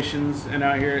organizations and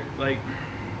out here, like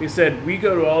we said, we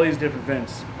go to all these different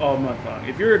events all month long.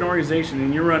 If you're an organization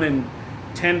and you're running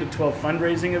 10 to 12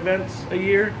 fundraising events a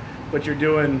year, but you're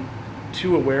doing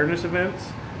 2 awareness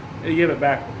events, you have it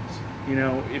backwards.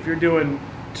 If you're doing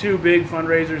 2 big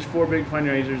fundraisers, 4 big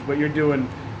fundraisers, but you're doing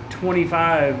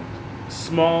 25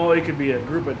 small, it could be a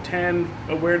group of 10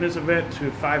 awareness event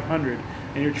to 500,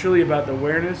 and you're truly about the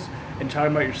awareness and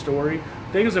talking about your story,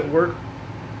 things that work,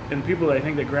 and people that I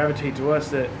think that gravitate to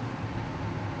us,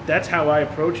 that's how I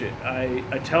approach it.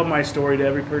 I tell my story to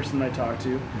every person I talk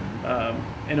to,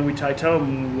 and then I tell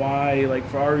them why, like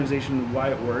for our organization, why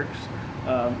it works.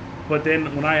 But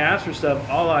then when I ask for stuff,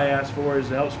 all I ask for is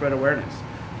to help spread awareness.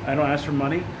 I don't ask for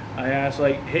money. I ask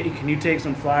like, hey, can you take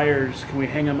some flyers? Can we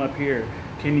hang them up here?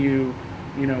 Can you,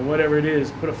 whatever it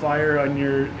is, put a flyer on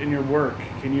in your work?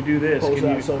 Can you do this? Can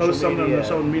you post something on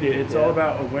social media? It's all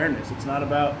about awareness. It's not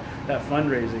about that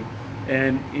fundraising.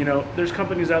 And there's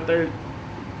companies out there,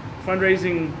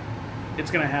 fundraising,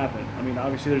 it's going to happen. I mean,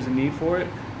 obviously there's a need for it,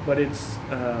 but it's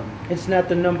not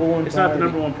the number one. It's not the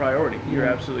number one priority. You're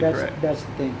absolutely correct. That's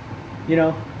the thing.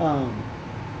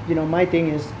 My thing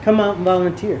is come out and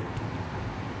volunteer.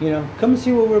 Come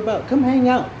see what we're about. Come hang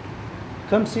out.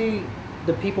 Come see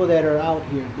the people that are out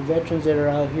here, the veterans that are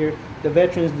out here, the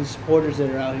veterans, the supporters that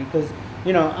are out here. Because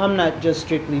I'm not just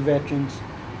strictly veterans.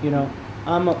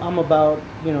 I'm about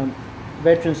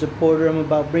veteran supporter. I'm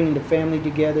about bringing the family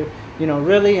together.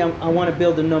 Really, I want to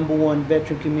build the number one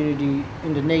veteran community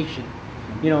in the nation.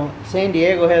 San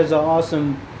Diego has an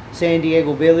awesome San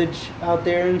Diego Village out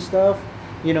there and stuff.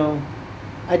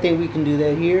 I think we can do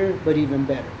that here, but even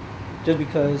better. Just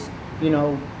because,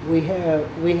 we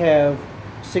have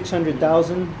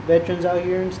 600,000 veterans out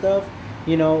here and stuff.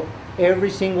 Every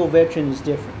single veteran is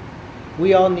different.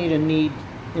 We all need a need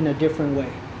in a different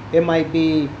way. It might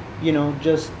be,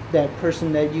 just that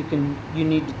person that you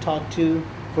need to talk to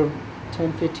for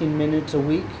 10, 15 minutes a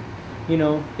week.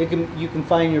 You can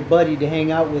find your buddy to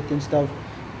hang out with and stuff.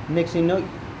 Next thing you know,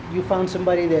 you found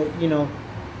somebody that,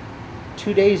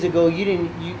 2 days ago you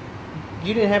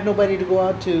didn't have nobody to go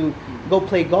out to go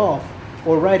play golf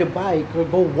or ride a bike or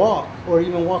go walk or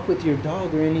even walk with your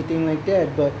dog or anything like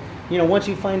that. But, once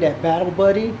you find that battle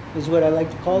buddy, is what I like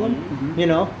to call them,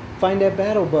 find that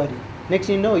battle buddy. Next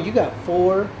thing you know, you got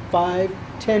 4, 5,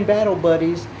 10 battle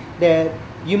buddies that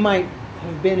you might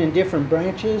have been in different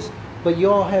branches, but you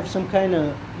all have some kind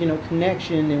of,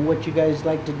 connection in what you guys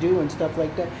like to do and stuff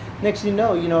like that. Next thing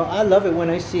you know, I love it when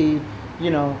I see,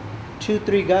 2,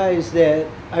 3 guys that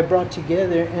I brought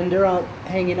together and they're out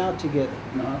hanging out together.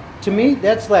 Uh-huh. To me,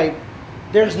 that's like,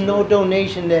 there's no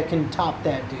donation that can top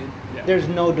that, dude. Yeah. There's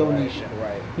no donation.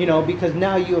 Right. Because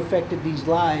now you affected these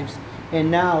lives, and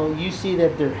now you see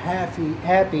that they're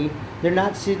happy. They're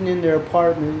not sitting in their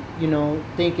apartment,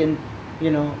 thinking,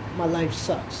 my life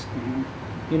sucks.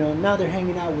 Mm-hmm. Now they're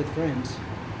hanging out with friends.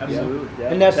 Absolutely.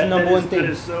 Yeah. And that's the number one thing. That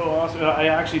is so awesome. I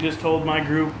actually just told my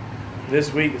group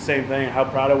this week the same thing, how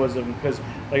proud I was of them, because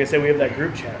like I said, we have that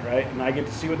group chat, right? And I get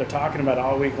to see what they're talking about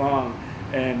all week long.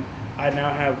 And I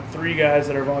now have 3 guys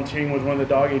that are volunteering with one of the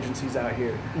dog agencies out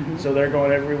here. Mm-hmm. So they're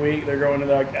going every week. They're going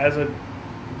to as a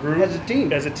group, As a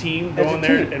team. going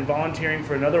there and volunteering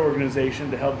for another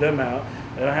organization to help them out.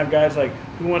 And I have guys like,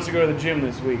 who wants to go to the gym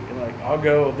this week? And like, I'll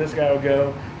go, this guy will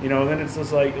go. Then it's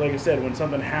just like I said, when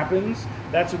something happens,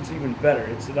 that's what's even better.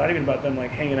 It's not even about them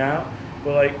like hanging out,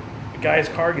 but like a guy's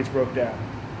car gets broke down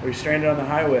or he's stranded on the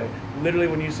highway. Literally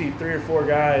when you see 3 or 4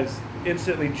 guys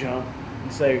instantly jump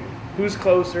and say, who's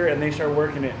closer, and they start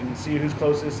working it and see who's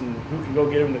closest and who can go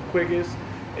get them the quickest.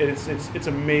 It's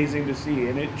amazing to see,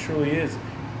 and it truly is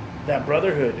that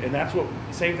brotherhood. And that's what,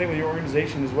 same thing with your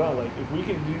organization as well. Like if we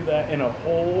can do that in a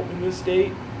whole in this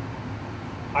state,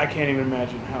 I can't even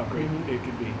imagine how great it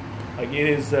could be. Like it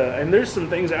is, and there's some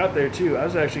things out there too. I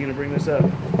was actually going to bring this up.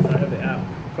 I have the app.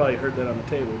 Probably heard that on the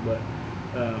table, but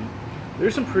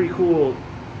there's some pretty cool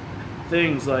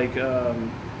things like.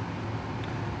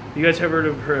 You guys have heard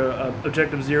of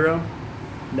Objective Zero?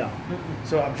 No.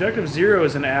 So Objective Zero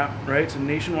is an app, right? It's a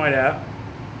nationwide app.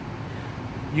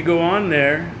 You go on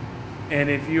there, and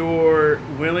if you're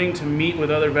willing to meet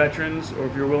with other veterans, or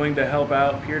if you're willing to help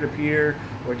out peer-to-peer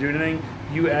or do anything,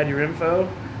 you add your info,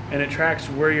 and it tracks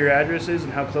where your address is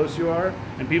and how close you are,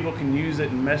 and people can use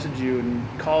it and message you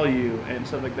and call you and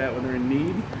stuff like that when they're in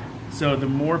need. So the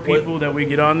more people that we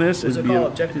get on this, Is it called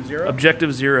Objective Zero?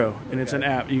 Objective Zero, and it's an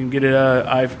app. You can get it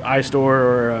at iStore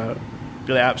or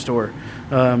the App Store.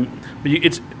 But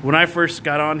it's when I first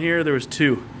got on here, there was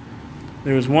 2.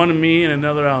 There was one of me and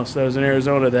another else that was in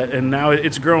Arizona and now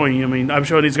it's growing. I mean, I'm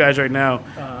showing these guys right now,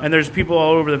 and there's people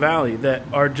all over the valley that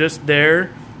are just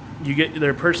there. You get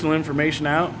their personal information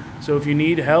out. So if you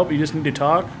need help, you just need to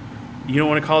talk. You don't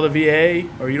want to call the VA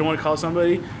or you don't want to call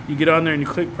somebody. You get on there and you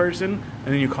click person,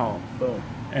 and then you call them. Boom.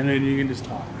 And then you can just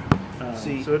talk.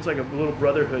 See, so it's like a little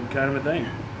brotherhood kind of a thing.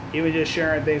 even just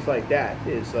sharing things like that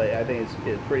is like, I think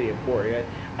it's pretty important.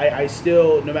 I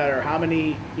still, no matter how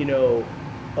many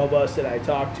of us that I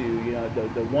talk to,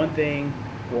 the one thing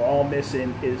we're all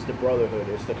missing is the brotherhood.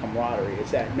 It's the camaraderie.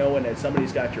 It's that knowing that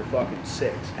somebody's got your fucking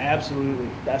six. Absolutely.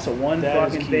 That's the one That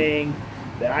is fucking key. thing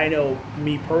that I know,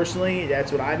 me personally,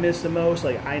 that's what I miss the most.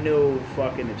 Like, I know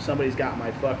fucking if somebody's got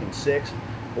my fucking six,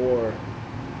 or,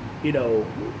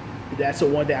 that's the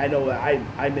one thing I know that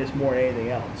I miss more than anything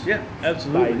else. Yeah,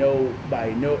 absolutely.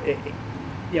 I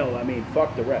mean,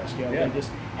 fuck the rest. Yeah. Just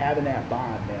having that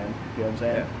bond, man. You know what I'm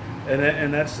saying? Yeah.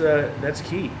 And that's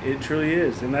key. It truly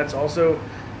is. And that's also,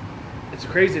 it's a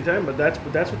crazy time, but that's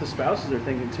what the spouses are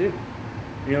thinking too.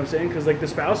 You know what I'm saying? Because like the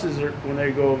spouses are, when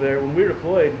they go over there, when we're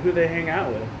deployed, who they hang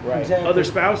out with? Right. Exactly. Other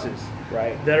spouses.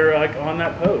 Right. That are like on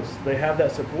that post. They have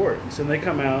that support. So they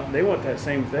come out, they want that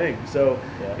same thing. So,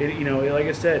 Yeah. like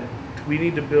I said, we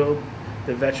need to build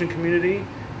the veteran community,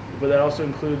 but that also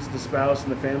includes the spouse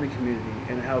and the family community,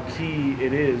 and how key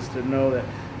it is to know that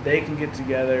they can get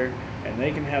together and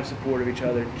they can have support of each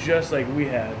other just like we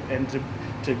have. And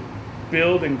to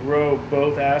build and grow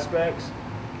both aspects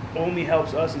only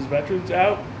helps us as veterans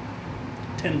out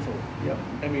tenfold. Yep.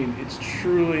 I mean, it's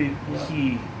truly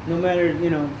key. No matter,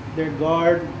 their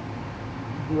guard,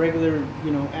 regular,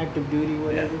 active duty,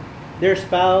 whatever, their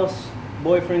spouse,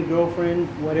 boyfriend, girlfriend,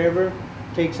 whatever,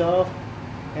 takes off,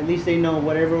 at least they know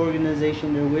whatever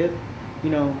organization they're with,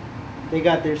 they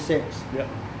got their six. Yep.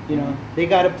 They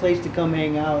got a place to come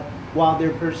hang out while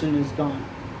their person is gone,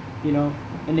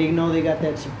 and they know they got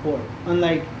that support.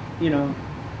 Unlike,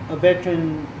 a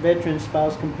veteran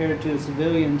spouse compared to a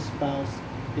civilian spouse,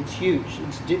 it's huge.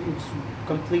 It's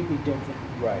completely different.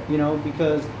 Right.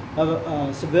 Because of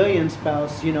a civilian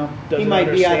spouse, he Doesn't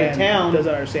might be out of understand- town,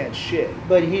 Doesn't understand shit.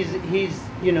 but he's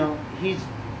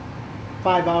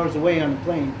 5 hours away on a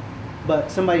plane. But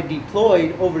somebody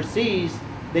deployed overseas,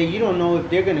 that you don't know if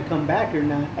they're going to come back or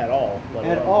not At all. let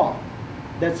at alone- all.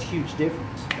 That's a huge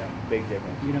difference. Yeah, big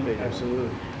difference. You know, Big difference. Absolutely.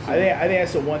 I think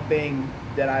that's the one thing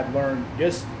that I've learned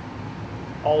just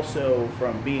also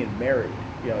from being married.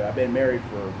 I've been married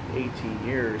for 18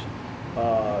 years.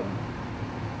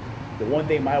 The one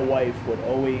thing my wife would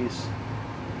always,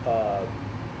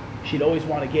 she'd always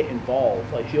want to get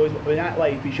involved. Like she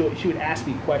would ask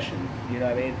me questions. You know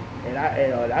what I mean? And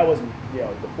I wasn't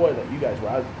deployed like you guys were.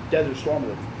 I was Desert Storm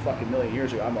a fucking million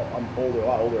years ago. I'm older, a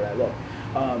lot older than I look.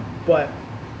 But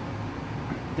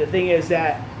the thing is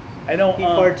that I don't. He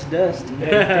farts dust.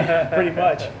 Pretty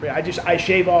much. I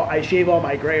shave all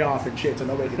my gray off and shit so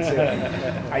nobody can see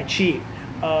it. I cheat.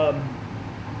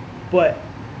 But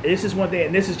this is one thing,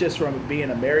 and this is just from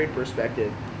being a married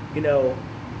perspective.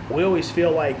 We always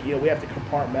feel like we have to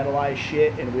compartmentalize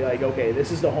shit, and we're like, okay,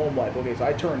 this is the home life. Okay, so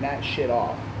I turn that shit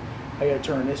off. I got to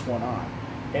turn this one on.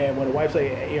 And when a wife's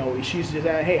like, she's just,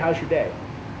 hey, how's your day?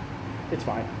 It's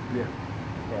fine. Yeah.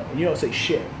 And you don't say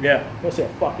shit. Yeah. You don't say a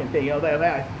fucking thing.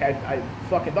 I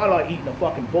fucking thought about eating a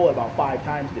fucking bullet about 5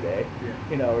 times today.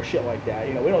 Yeah. Or shit like that.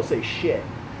 We don't say shit.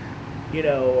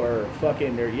 Or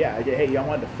fucking, hey, I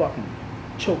wanted to fucking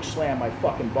choke slam my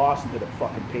fucking boss into the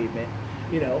fucking pavement.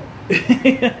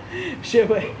 Shit,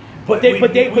 but they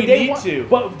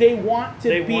want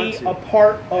to be a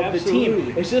part of the Absolutely.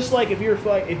 team. It's just like if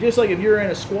you're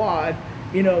in a squad,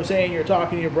 saying you're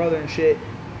talking to your brother and shit.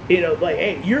 Like,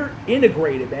 hey, you're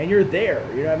integrated, man. You're there.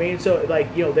 You know what I mean? So,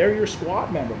 like, they're your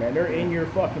squad member, man. They're in your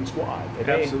fucking squad.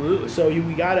 Okay? Absolutely. So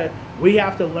we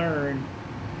have to learn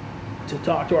to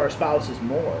talk to our spouses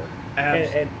more.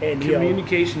 And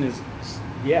communication is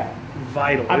yeah,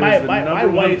 vital. It my is the number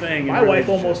one wife, thing in my a wife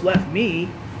relationship. almost left me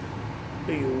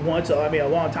once. A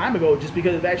long time ago, just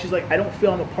because of that. She's like, I don't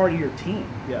feel I'm a part of your team.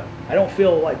 Yeah. I don't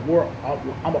feel like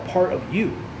I'm a part of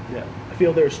you. Yeah. I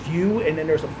feel there's you, and then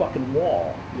there's a fucking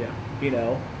wall. Yeah.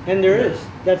 And there is.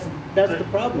 That's the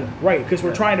problem. Right, because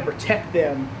we're trying to protect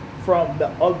them from the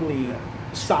ugly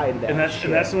side of that. And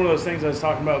that's one of those things I was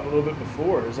talking about a little bit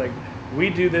before. Is like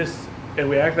we do this and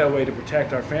we act that way to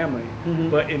protect our family,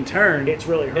 but in turn, It's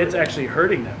really hurting it's actually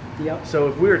hurting them. Yep. So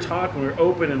if we're talking, we're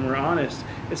open, and we're honest,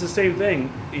 it's the same thing,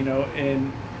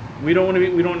 And we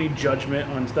don't need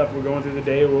judgment on stuff we're going through the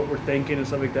day, what we're thinking, and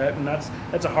stuff like that. And that's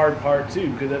a hard part too,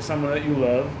 because that's someone that you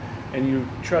love and you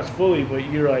trust fully, but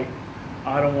you're like,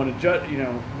 I don't want to judge,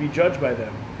 be judged by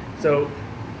them. So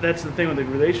that's the thing with the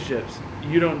relationships.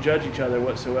 You don't judge each other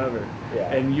whatsoever.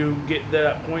 Yeah. And you get to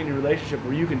that point in your relationship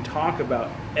where you can talk about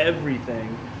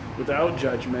everything without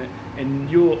judgment, and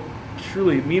you'll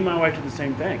truly, me and my wife did the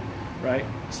same thing, right?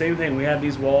 Same thing. We had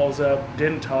these walls up,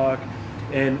 didn't talk,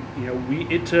 and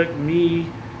it took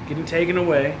me getting taken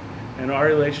away, and our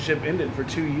relationship ended for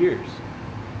 2 years.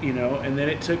 And then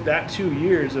it took that 2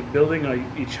 years of building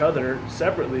each other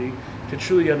separately to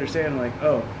truly understand, like,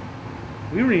 oh,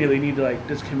 we really need to like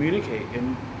just communicate.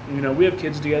 And we have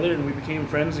kids together, and we became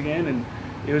friends again, and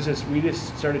it was just, we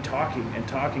just started talking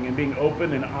and being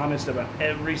open and honest about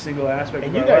every single aspect And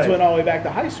of you our guys life. went all the way back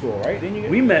to high school, right? Didn't you?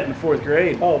 We met in the 4th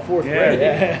grade. Oh, fourth grade.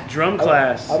 Yeah. Drum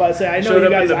class. I was about to say, I know Showed you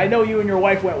up at guys. the- I know you and your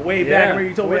wife went way back. Yeah, Remember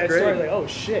you told me that fourth story? grade. Like, oh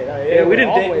shit. Yeah, we went didn't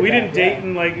all the date. way We back, didn't date yeah.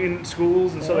 in like in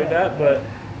schools and stuff like Yeah, that.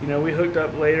 But we hooked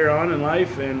up later on in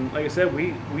life, and like I said,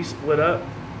 we split up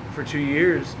for 2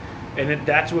 years, and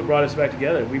that's what brought us back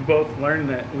together. We both learned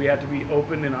that we had to be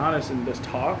open and honest and just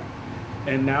talk,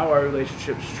 and now our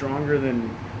relationship's stronger than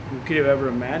we could have ever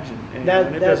imagined, and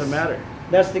it doesn't matter.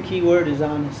 That's the key word, is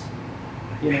honest.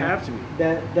 You have to be.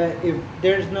 That if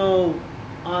there's no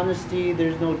honesty,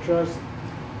 there's no trust,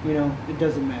 it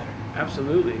doesn't matter.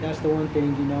 Absolutely. That's the one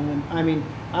thing, And I mean,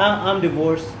 I'm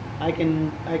divorced. I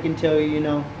can tell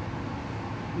you,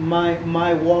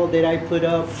 my wall that I put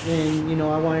up, and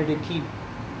I wanted to keep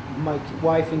my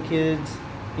wife and kids,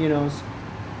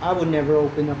 I would never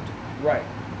open up to, Right.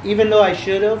 even though I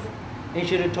should have, and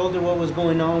should have told her what was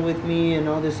going on with me and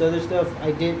all this other stuff.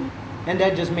 I didn't, and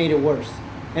that just made it worse.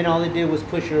 And all it did was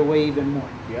push her away even more.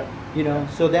 Yep.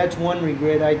 So that's one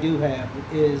regret I do have,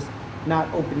 is not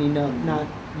opening up, not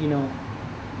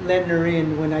letting her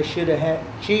in when I should have had.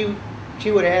 She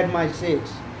would have had my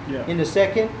 6 Yeah. in a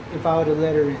second if I would have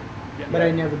let her in, Yeah. but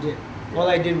I never did. All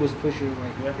I did was push her away.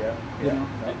 Yeah. Yeah. You know? No,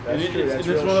 And that's true. it's That's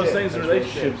just real one of those shit. things in That's real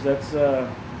relationships.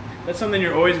 That's something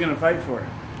you're always going to fight for.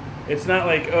 It's not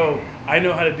like, oh, I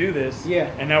know how to do this, Yeah.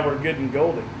 and now we're good and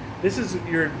golden. This is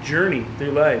your journey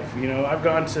through life. I've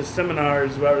gone to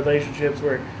seminars about relationships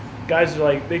where guys are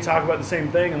like, they talk about the same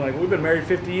thing, and like, we've been married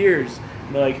 50 years.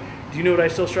 And they're like, do you know what I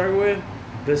still struggle with?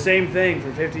 The same thing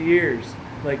for 50 years.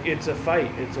 Like, it's a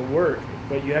fight, it's a work,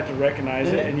 but you have to recognize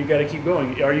it, and you got to keep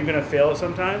going. Are you going to fail it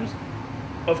sometimes?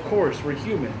 Of course, we're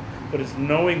human, but it's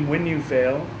knowing when you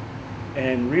fail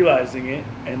and realizing it,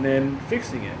 and then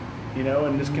fixing it,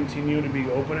 and just continue to be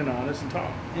open and honest and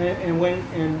talk.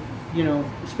 And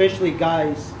especially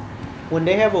guys, when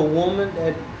they have a woman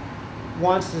that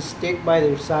wants to stick by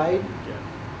their side,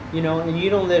 Yeah. and you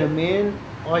don't let them in,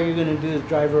 all you're gonna do is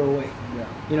drive her away.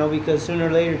 Yeah. Because sooner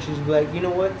or later she's like, you know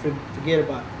what, forget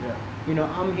about it. Yeah.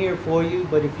 I'm here for you,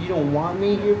 but if you don't want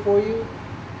me here for you,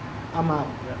 I'm out.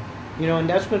 Yeah. And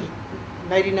that's what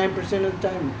 99% of the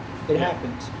time it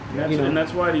happens. And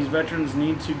that's why these veterans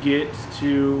need to get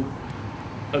to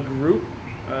a group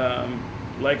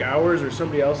like ours or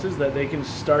somebody else's that they can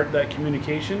start that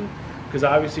communication. Because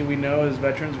obviously we know as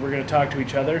veterans we're going to talk to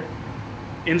each other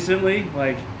instantly.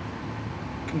 Like,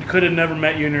 could have never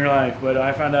met you in your life, but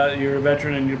I found out that you're a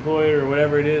veteran and you're deployed or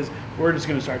whatever it is, we're just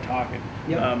going to start talking.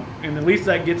 Yep. And at least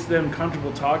that gets them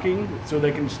comfortable talking so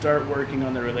they can start working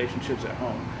on their relationships at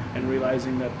home and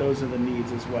realizing that those are the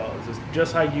needs as well. It's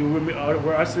just how you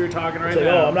were us three are talking right It's like,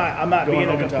 now. oh, I'm not Going being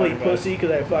a home and complete talking about it. pussy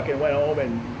because I fucking went home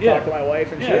and Yeah. talked to my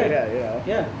wife and Yeah. shit. Yeah.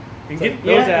 Yeah. And get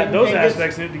Yeah, those and guess-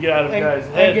 aspects need to get out of guys'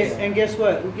 And, heads. and guess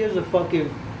what? Who gives a fuck if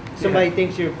somebody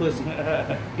thinks you're a pussy?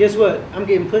 Guess what? I'm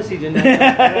getting pussy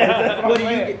tonight.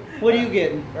 What are you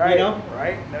getting? Right. You know?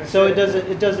 Right. No So shit.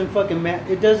 it doesn't fucking matter.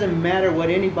 It doesn't matter what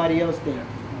anybody else thinks.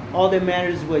 All that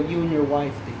matters is what you and your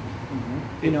wife think.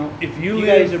 You know, if you you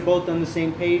live- guys are both on the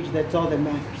same page. That's all that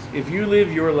matters. If you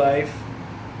live your life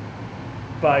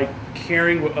by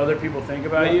caring what other people think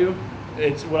about Yeah. you,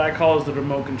 it's what I call is the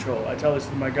remote control. I tell this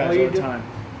to my guys you all the do? time.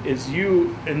 Is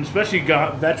you, and especially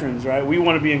veterans, right? We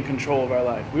want to be in control of our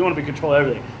life. We want to be in control of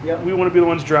everything. Yep. We want to be the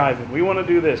ones driving. We want to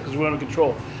do this because we want to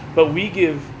control. But we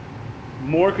give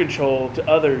more control to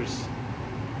others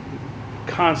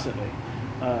constantly.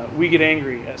 We get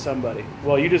angry at somebody.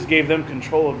 Well, you just gave them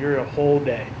control of your whole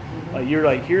day. You're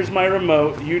like, here's my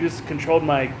remote. You just controlled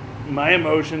my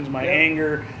emotions, my Yep.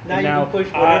 anger, Now and you now can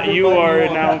push whatever you button are you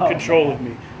want. now in control of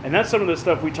me. And that's some of the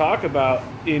stuff we talk about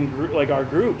in like our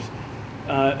groups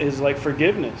is like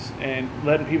forgiveness and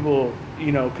letting people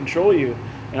control you.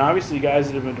 And obviously, guys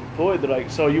that have been deployed, they're like,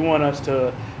 so you want us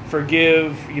to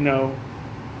forgive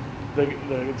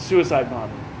the suicide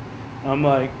bomber? I'm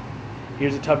like,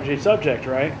 here's a touchy subject,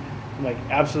 right? I'm like,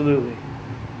 absolutely,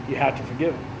 you have to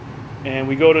forgive him. And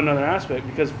we go to another aspect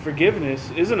because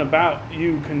forgiveness isn't about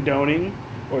you condoning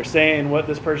or saying what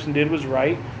this person did was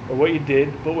right or what you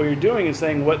did, but what you're doing is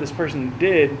saying what this person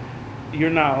did, you're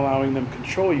not allowing them to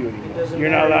control you anymore. You're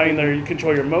not allowing them to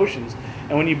control your emotions.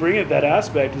 And when you bring it that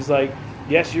aspect, it's like,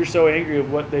 yes, you're so angry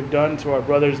of what they've done to our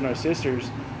brothers and our sisters,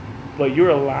 but you're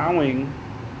allowing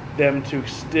them to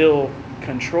still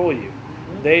control you.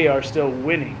 They are still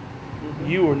winning.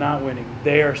 You are not winning.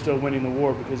 They are still winning the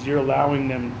war because you're allowing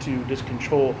them to just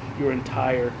control your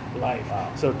entire life.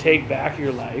 Wow. So take back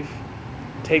your life.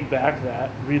 Take back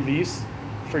that. Release.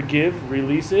 Forgive.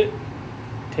 Release it.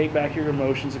 Take back your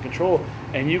emotions and control.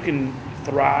 And you can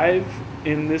thrive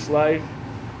in this life.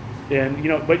 And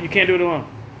but you can't do it alone.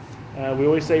 We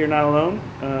always say you're not alone,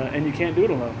 and you can't do it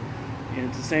alone. And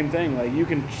it's the same thing. Like, you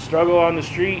can struggle on the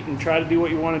street and try to do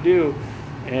what you want to do,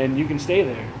 and you can stay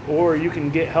there. Or you can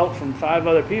get help from 5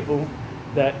 other people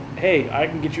that, hey, I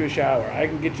can get you a shower, I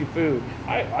can get you food,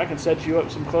 I can set you up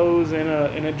some clothes in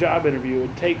a job interview.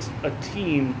 It takes a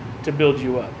team to build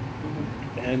you up.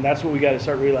 And that's what we got to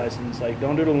start realizing. It's like,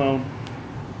 don't do it alone.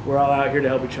 We're all out here to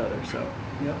help each other. So,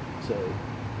 Yep. So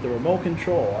the remote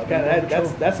control.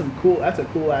 That's some cool. That's a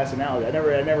cool ass analogy. I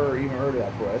never even heard of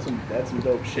that before. That's some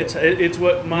dope shit. It's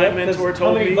what my mentor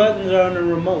told me. How many buttons are on the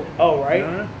remote? Oh, right.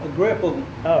 A grip of them.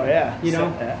 Oh, yeah.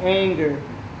 Anger,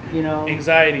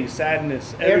 anxiety,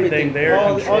 sadness, everything. There,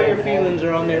 all your feelings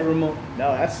are on that remote.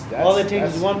 No, that's all it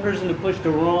takes is one person to push the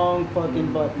wrong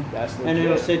fucking button, That's legit. and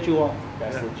it'll set you off.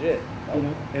 That's legit.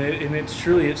 And it's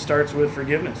truly, it starts with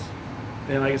forgiveness.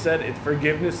 And like I said, it's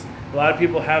forgiveness. A lot of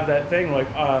people have that thing like,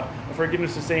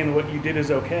 forgiveness is saying what you did is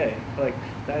okay. Like,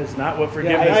 that is not what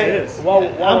forgiveness is. Well,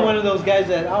 I'm one of those guys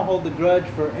that I'll hold the grudge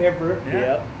forever. Yeah.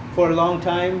 Yep. For a long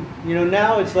time.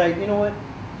 Now it's like, you know what?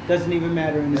 Doesn't even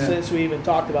matter anymore. Since we even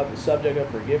talked about the subject of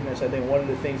forgiveness, I think one of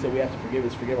the things that we have to forgive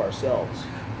is forgive ourselves.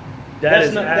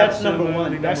 That's number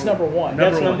one. That's number one.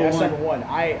 That's number number one.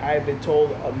 I've been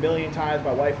told a million times,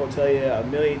 my wife will tell you a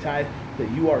million times, that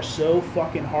you are so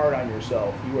fucking hard on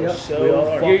yourself. You are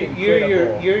so fucking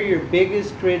critical. You're your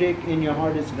biggest critic and your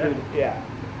hardest critic. Yeah.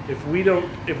 If we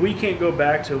can't go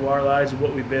back to our lives and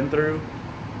what we've been through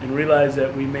and realize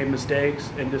that we made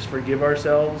mistakes and just forgive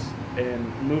ourselves and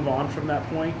move on from that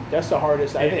point. That's the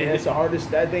hardest. I think that's the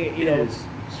hardest. I think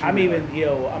I'm even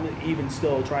I'm even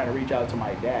still trying to reach out to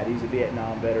my dad. He's a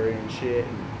Vietnam veteran and shit.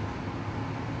 And,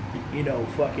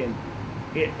 fucking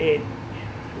it.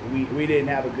 We didn't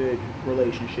have a good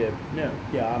relationship. No.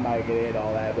 Yeah, I'm not gonna get into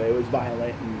all that, but it was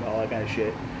violent and all that kind of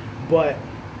shit. But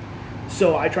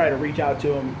so I try to reach out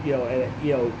to him.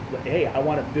 Hey, I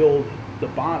want to build the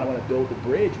bond. I want to build the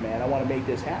bridge, man. I want to make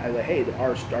this happen. Like, hey,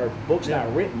 our book's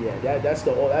not written yet. That's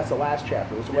the last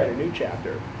chapter. Let's write a new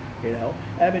chapter. And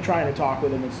I've been trying to talk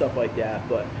with him and stuff like that.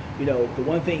 But the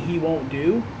one thing he won't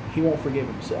do, he won't forgive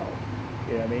himself.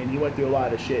 You know what I mean? He went through a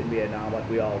lot of shit in Vietnam, like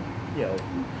we all,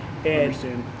 and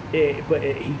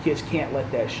he just can't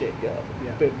let that shit go.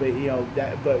 Yeah.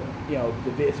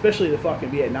 Especially the fucking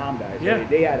Vietnam guys. Yeah.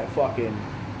 They had it fucking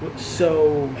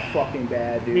so fucking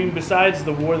bad, dude. I mean, besides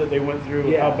the war that they went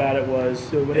through, how bad it was.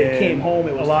 So when they came home,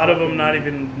 it was a lot of them not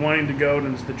even wanting to go to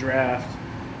the draft,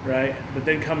 right? But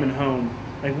then coming home,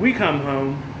 like we come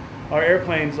home, our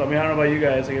airplanes. I mean, I don't know about you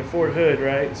guys. Like at Fort Hood,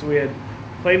 right? So we had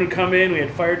plane would come in. We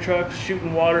had fire trucks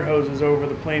shooting water hoses over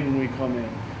the plane when we come in.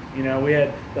 We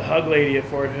had the hug lady at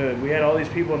Fort Hood. We had all these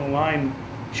people in the line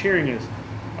cheering us.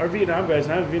 Our Vietnam guys,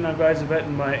 and I have a Vietnam guys vet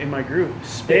in my group.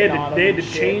 They had to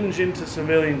change into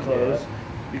civilian clothes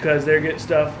because they're getting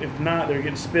stuff. If not, they're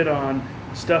getting spit on,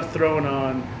 stuff thrown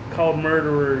on, called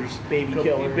murderers,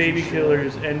 baby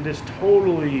killers, and just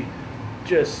totally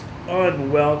just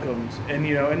unwelcomed. And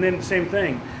then same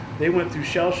thing. They went through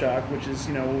shell shock, which is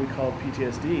what we call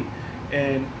PTSD.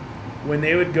 And when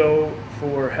they would go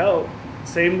for help,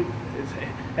 it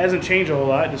hasn't changed a whole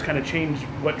lot. It just kind of changed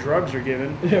what drugs are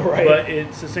given. Right. But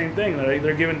it's the same thing.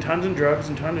 They're given tons of drugs,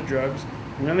 and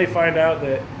then they find out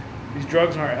that these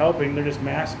drugs aren't helping. They're just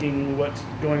masking what's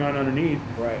going on underneath.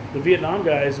 Right. The Vietnam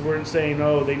guys weren't saying,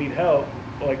 "Oh, they need help,"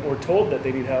 or told that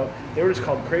they need help. They were just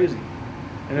called crazy.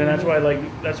 And then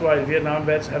that's why Vietnam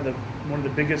vets have one of the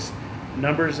biggest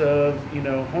numbers of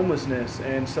homelessness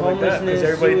and stuff like that, because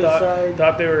everybody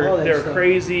thought they were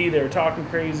crazy. They were talking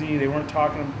crazy. They weren't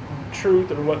talking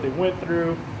truth or what they went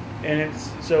through, and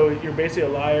so you're basically a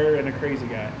liar and a crazy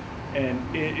guy, and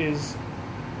it is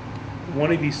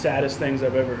one of the saddest things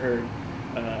I've ever heard.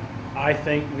 I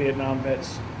thank Vietnam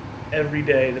vets every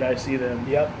day that I see them.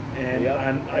 Yep. And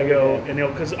I go, and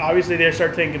because obviously they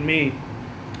start thanking me.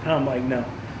 I'm like, no.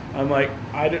 I'm like,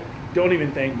 don't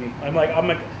even thank me. I'm like,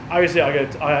 obviously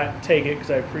I take it because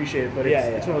I appreciate it, but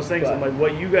it's one of those things. I'm like,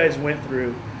 what you guys went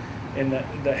through and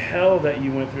the hell that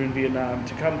you went through in Vietnam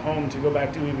to come home to go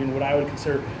back to even what I would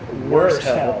consider Worse worse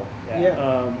hell.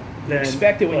 Yeah. You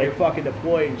expect it when you're fucking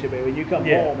deployed and shit, but when you come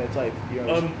Yeah. home, it's like, you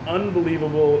know,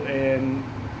 unbelievable, and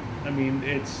I mean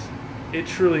it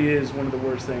truly is one of the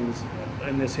worst things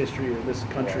in this history of this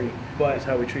country. But is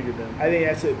how we treated them. I think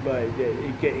that's it. But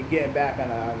getting back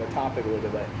on the topic a little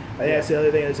bit, but I think that's the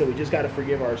other thing. I said we just got to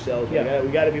forgive ourselves. Yeah. We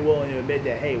got to be willing to admit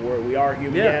that hey, we are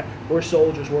human. Yeah. Yeah, we're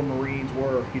soldiers, we're Marines,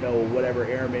 we're whatever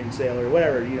airmen, sailor,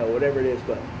 whatever whatever it is.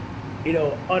 But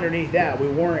underneath that, we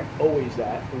weren't always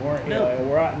that. We weren't. No. And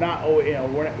we're not always.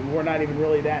 We're not even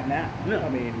really that now. No. I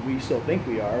mean, we still think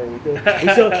we are.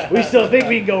 We still think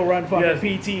we can go run fucking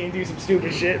Yes. PT and do some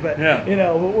stupid shit. But Yeah.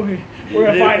 we're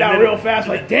gonna find out real fast.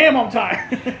 Like, damn, I'm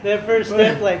tired. That first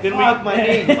step, like, Then fuck my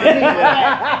knee,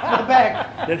 my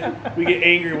back. Then we get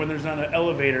angry when there's not an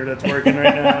elevator that's working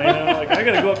right now. Like I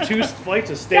gotta go up 2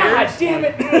 flights of stairs. God damn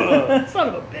Like, it, ugh. son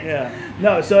of a bitch. Yeah.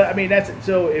 No, so I mean that's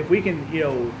so if we can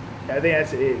I think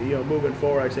that's it, moving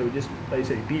forward. Like I said we just like I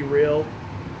said be real.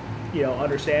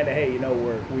 Understand that hey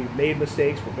we've made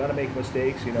mistakes. We're gonna make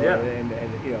mistakes. Yeah. And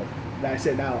I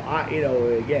said now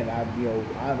again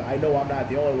I know I'm not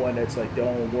the only one that's like the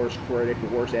only worst critic,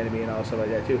 the worst enemy, and all stuff like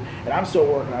that too. And I'm still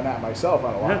working on that myself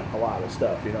on a lot of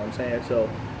stuff. You know what I'm saying? So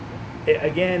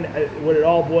again, what it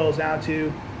all boils down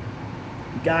to,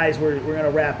 guys, we're gonna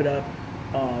wrap it up.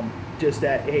 Just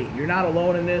that hey, you're not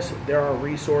alone in this. There are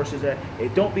resources that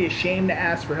don't be ashamed to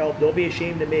ask for help. Don't be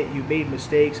ashamed to admit you made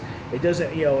mistakes. It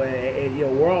doesn't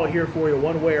we're all here for you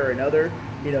one way or another.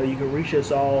 You can reach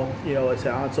us all, it's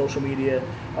on social media.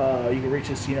 You can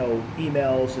reach us,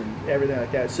 emails and everything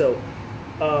like that. So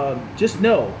just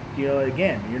know,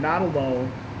 again, you're not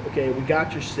alone. Okay, we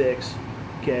got your 6.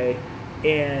 Okay,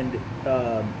 and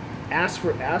ask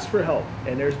for help.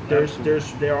 And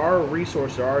there are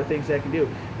resources, there are things that can do.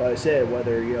 Like I said,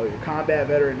 whether you're combat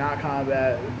veteran, not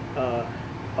combat,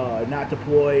 not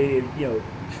deployed,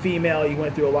 female, you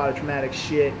went through a lot of traumatic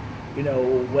shit.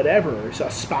 Whatever. It's a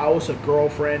spouse, a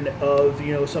girlfriend of,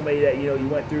 somebody that, you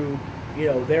went through,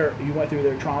 you went through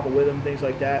their trauma with them, things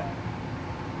like that.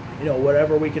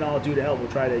 Whatever we can all do to help, we'll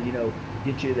try to,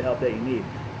 get you the help that you need.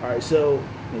 All right, so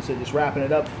just wrapping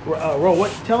it up. Ro,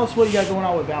 tell us what you got going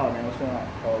on with Valor, man. What's going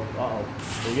on?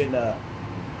 We're getting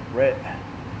red.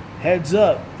 Heads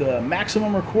up, the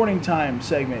maximum recording time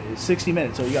segment is 60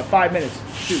 minutes, so you got 5 minutes.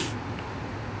 Shoot.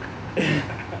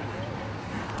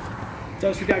 Tell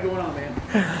us what you got going on, man.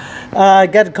 I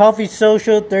got the coffee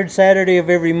social, 3rd Saturday of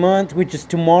every month, which is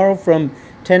tomorrow from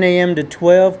 10 a.m. to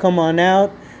 12. Come on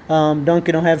out.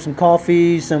 Duncan will have some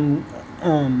coffee, some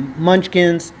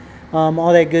munchkins,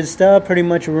 all that good stuff. Pretty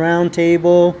much a round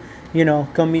table.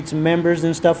 Come meet some members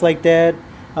and stuff like that.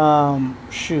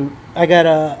 I got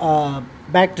a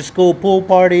back-to-school pool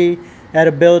party at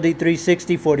Ability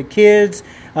 360 for the kids.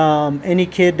 Any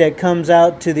kid that comes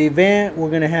out to the event, we're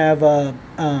going to have a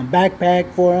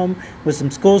backpack for them with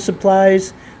some school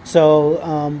supplies.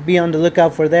 So be on the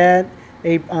lookout for that.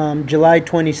 July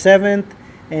 27th,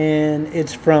 and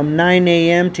it's from 9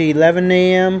 a.m. to 11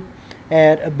 a.m.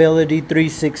 at Ability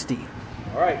 360.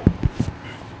 All right.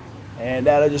 And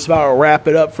that'll just about wrap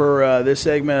it up for this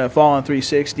segment of Fallen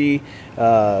 360.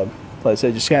 Like I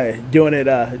said, just kind of doing it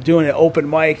open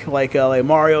mic like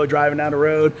Mario driving down the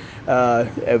road.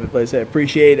 Like I said,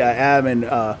 appreciate Adam and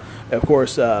of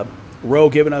course Ro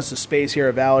giving us the space here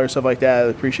at Valor, stuff like that. I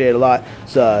appreciate it a lot.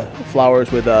 It's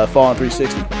Flowers with Fallen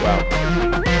 360. Wow.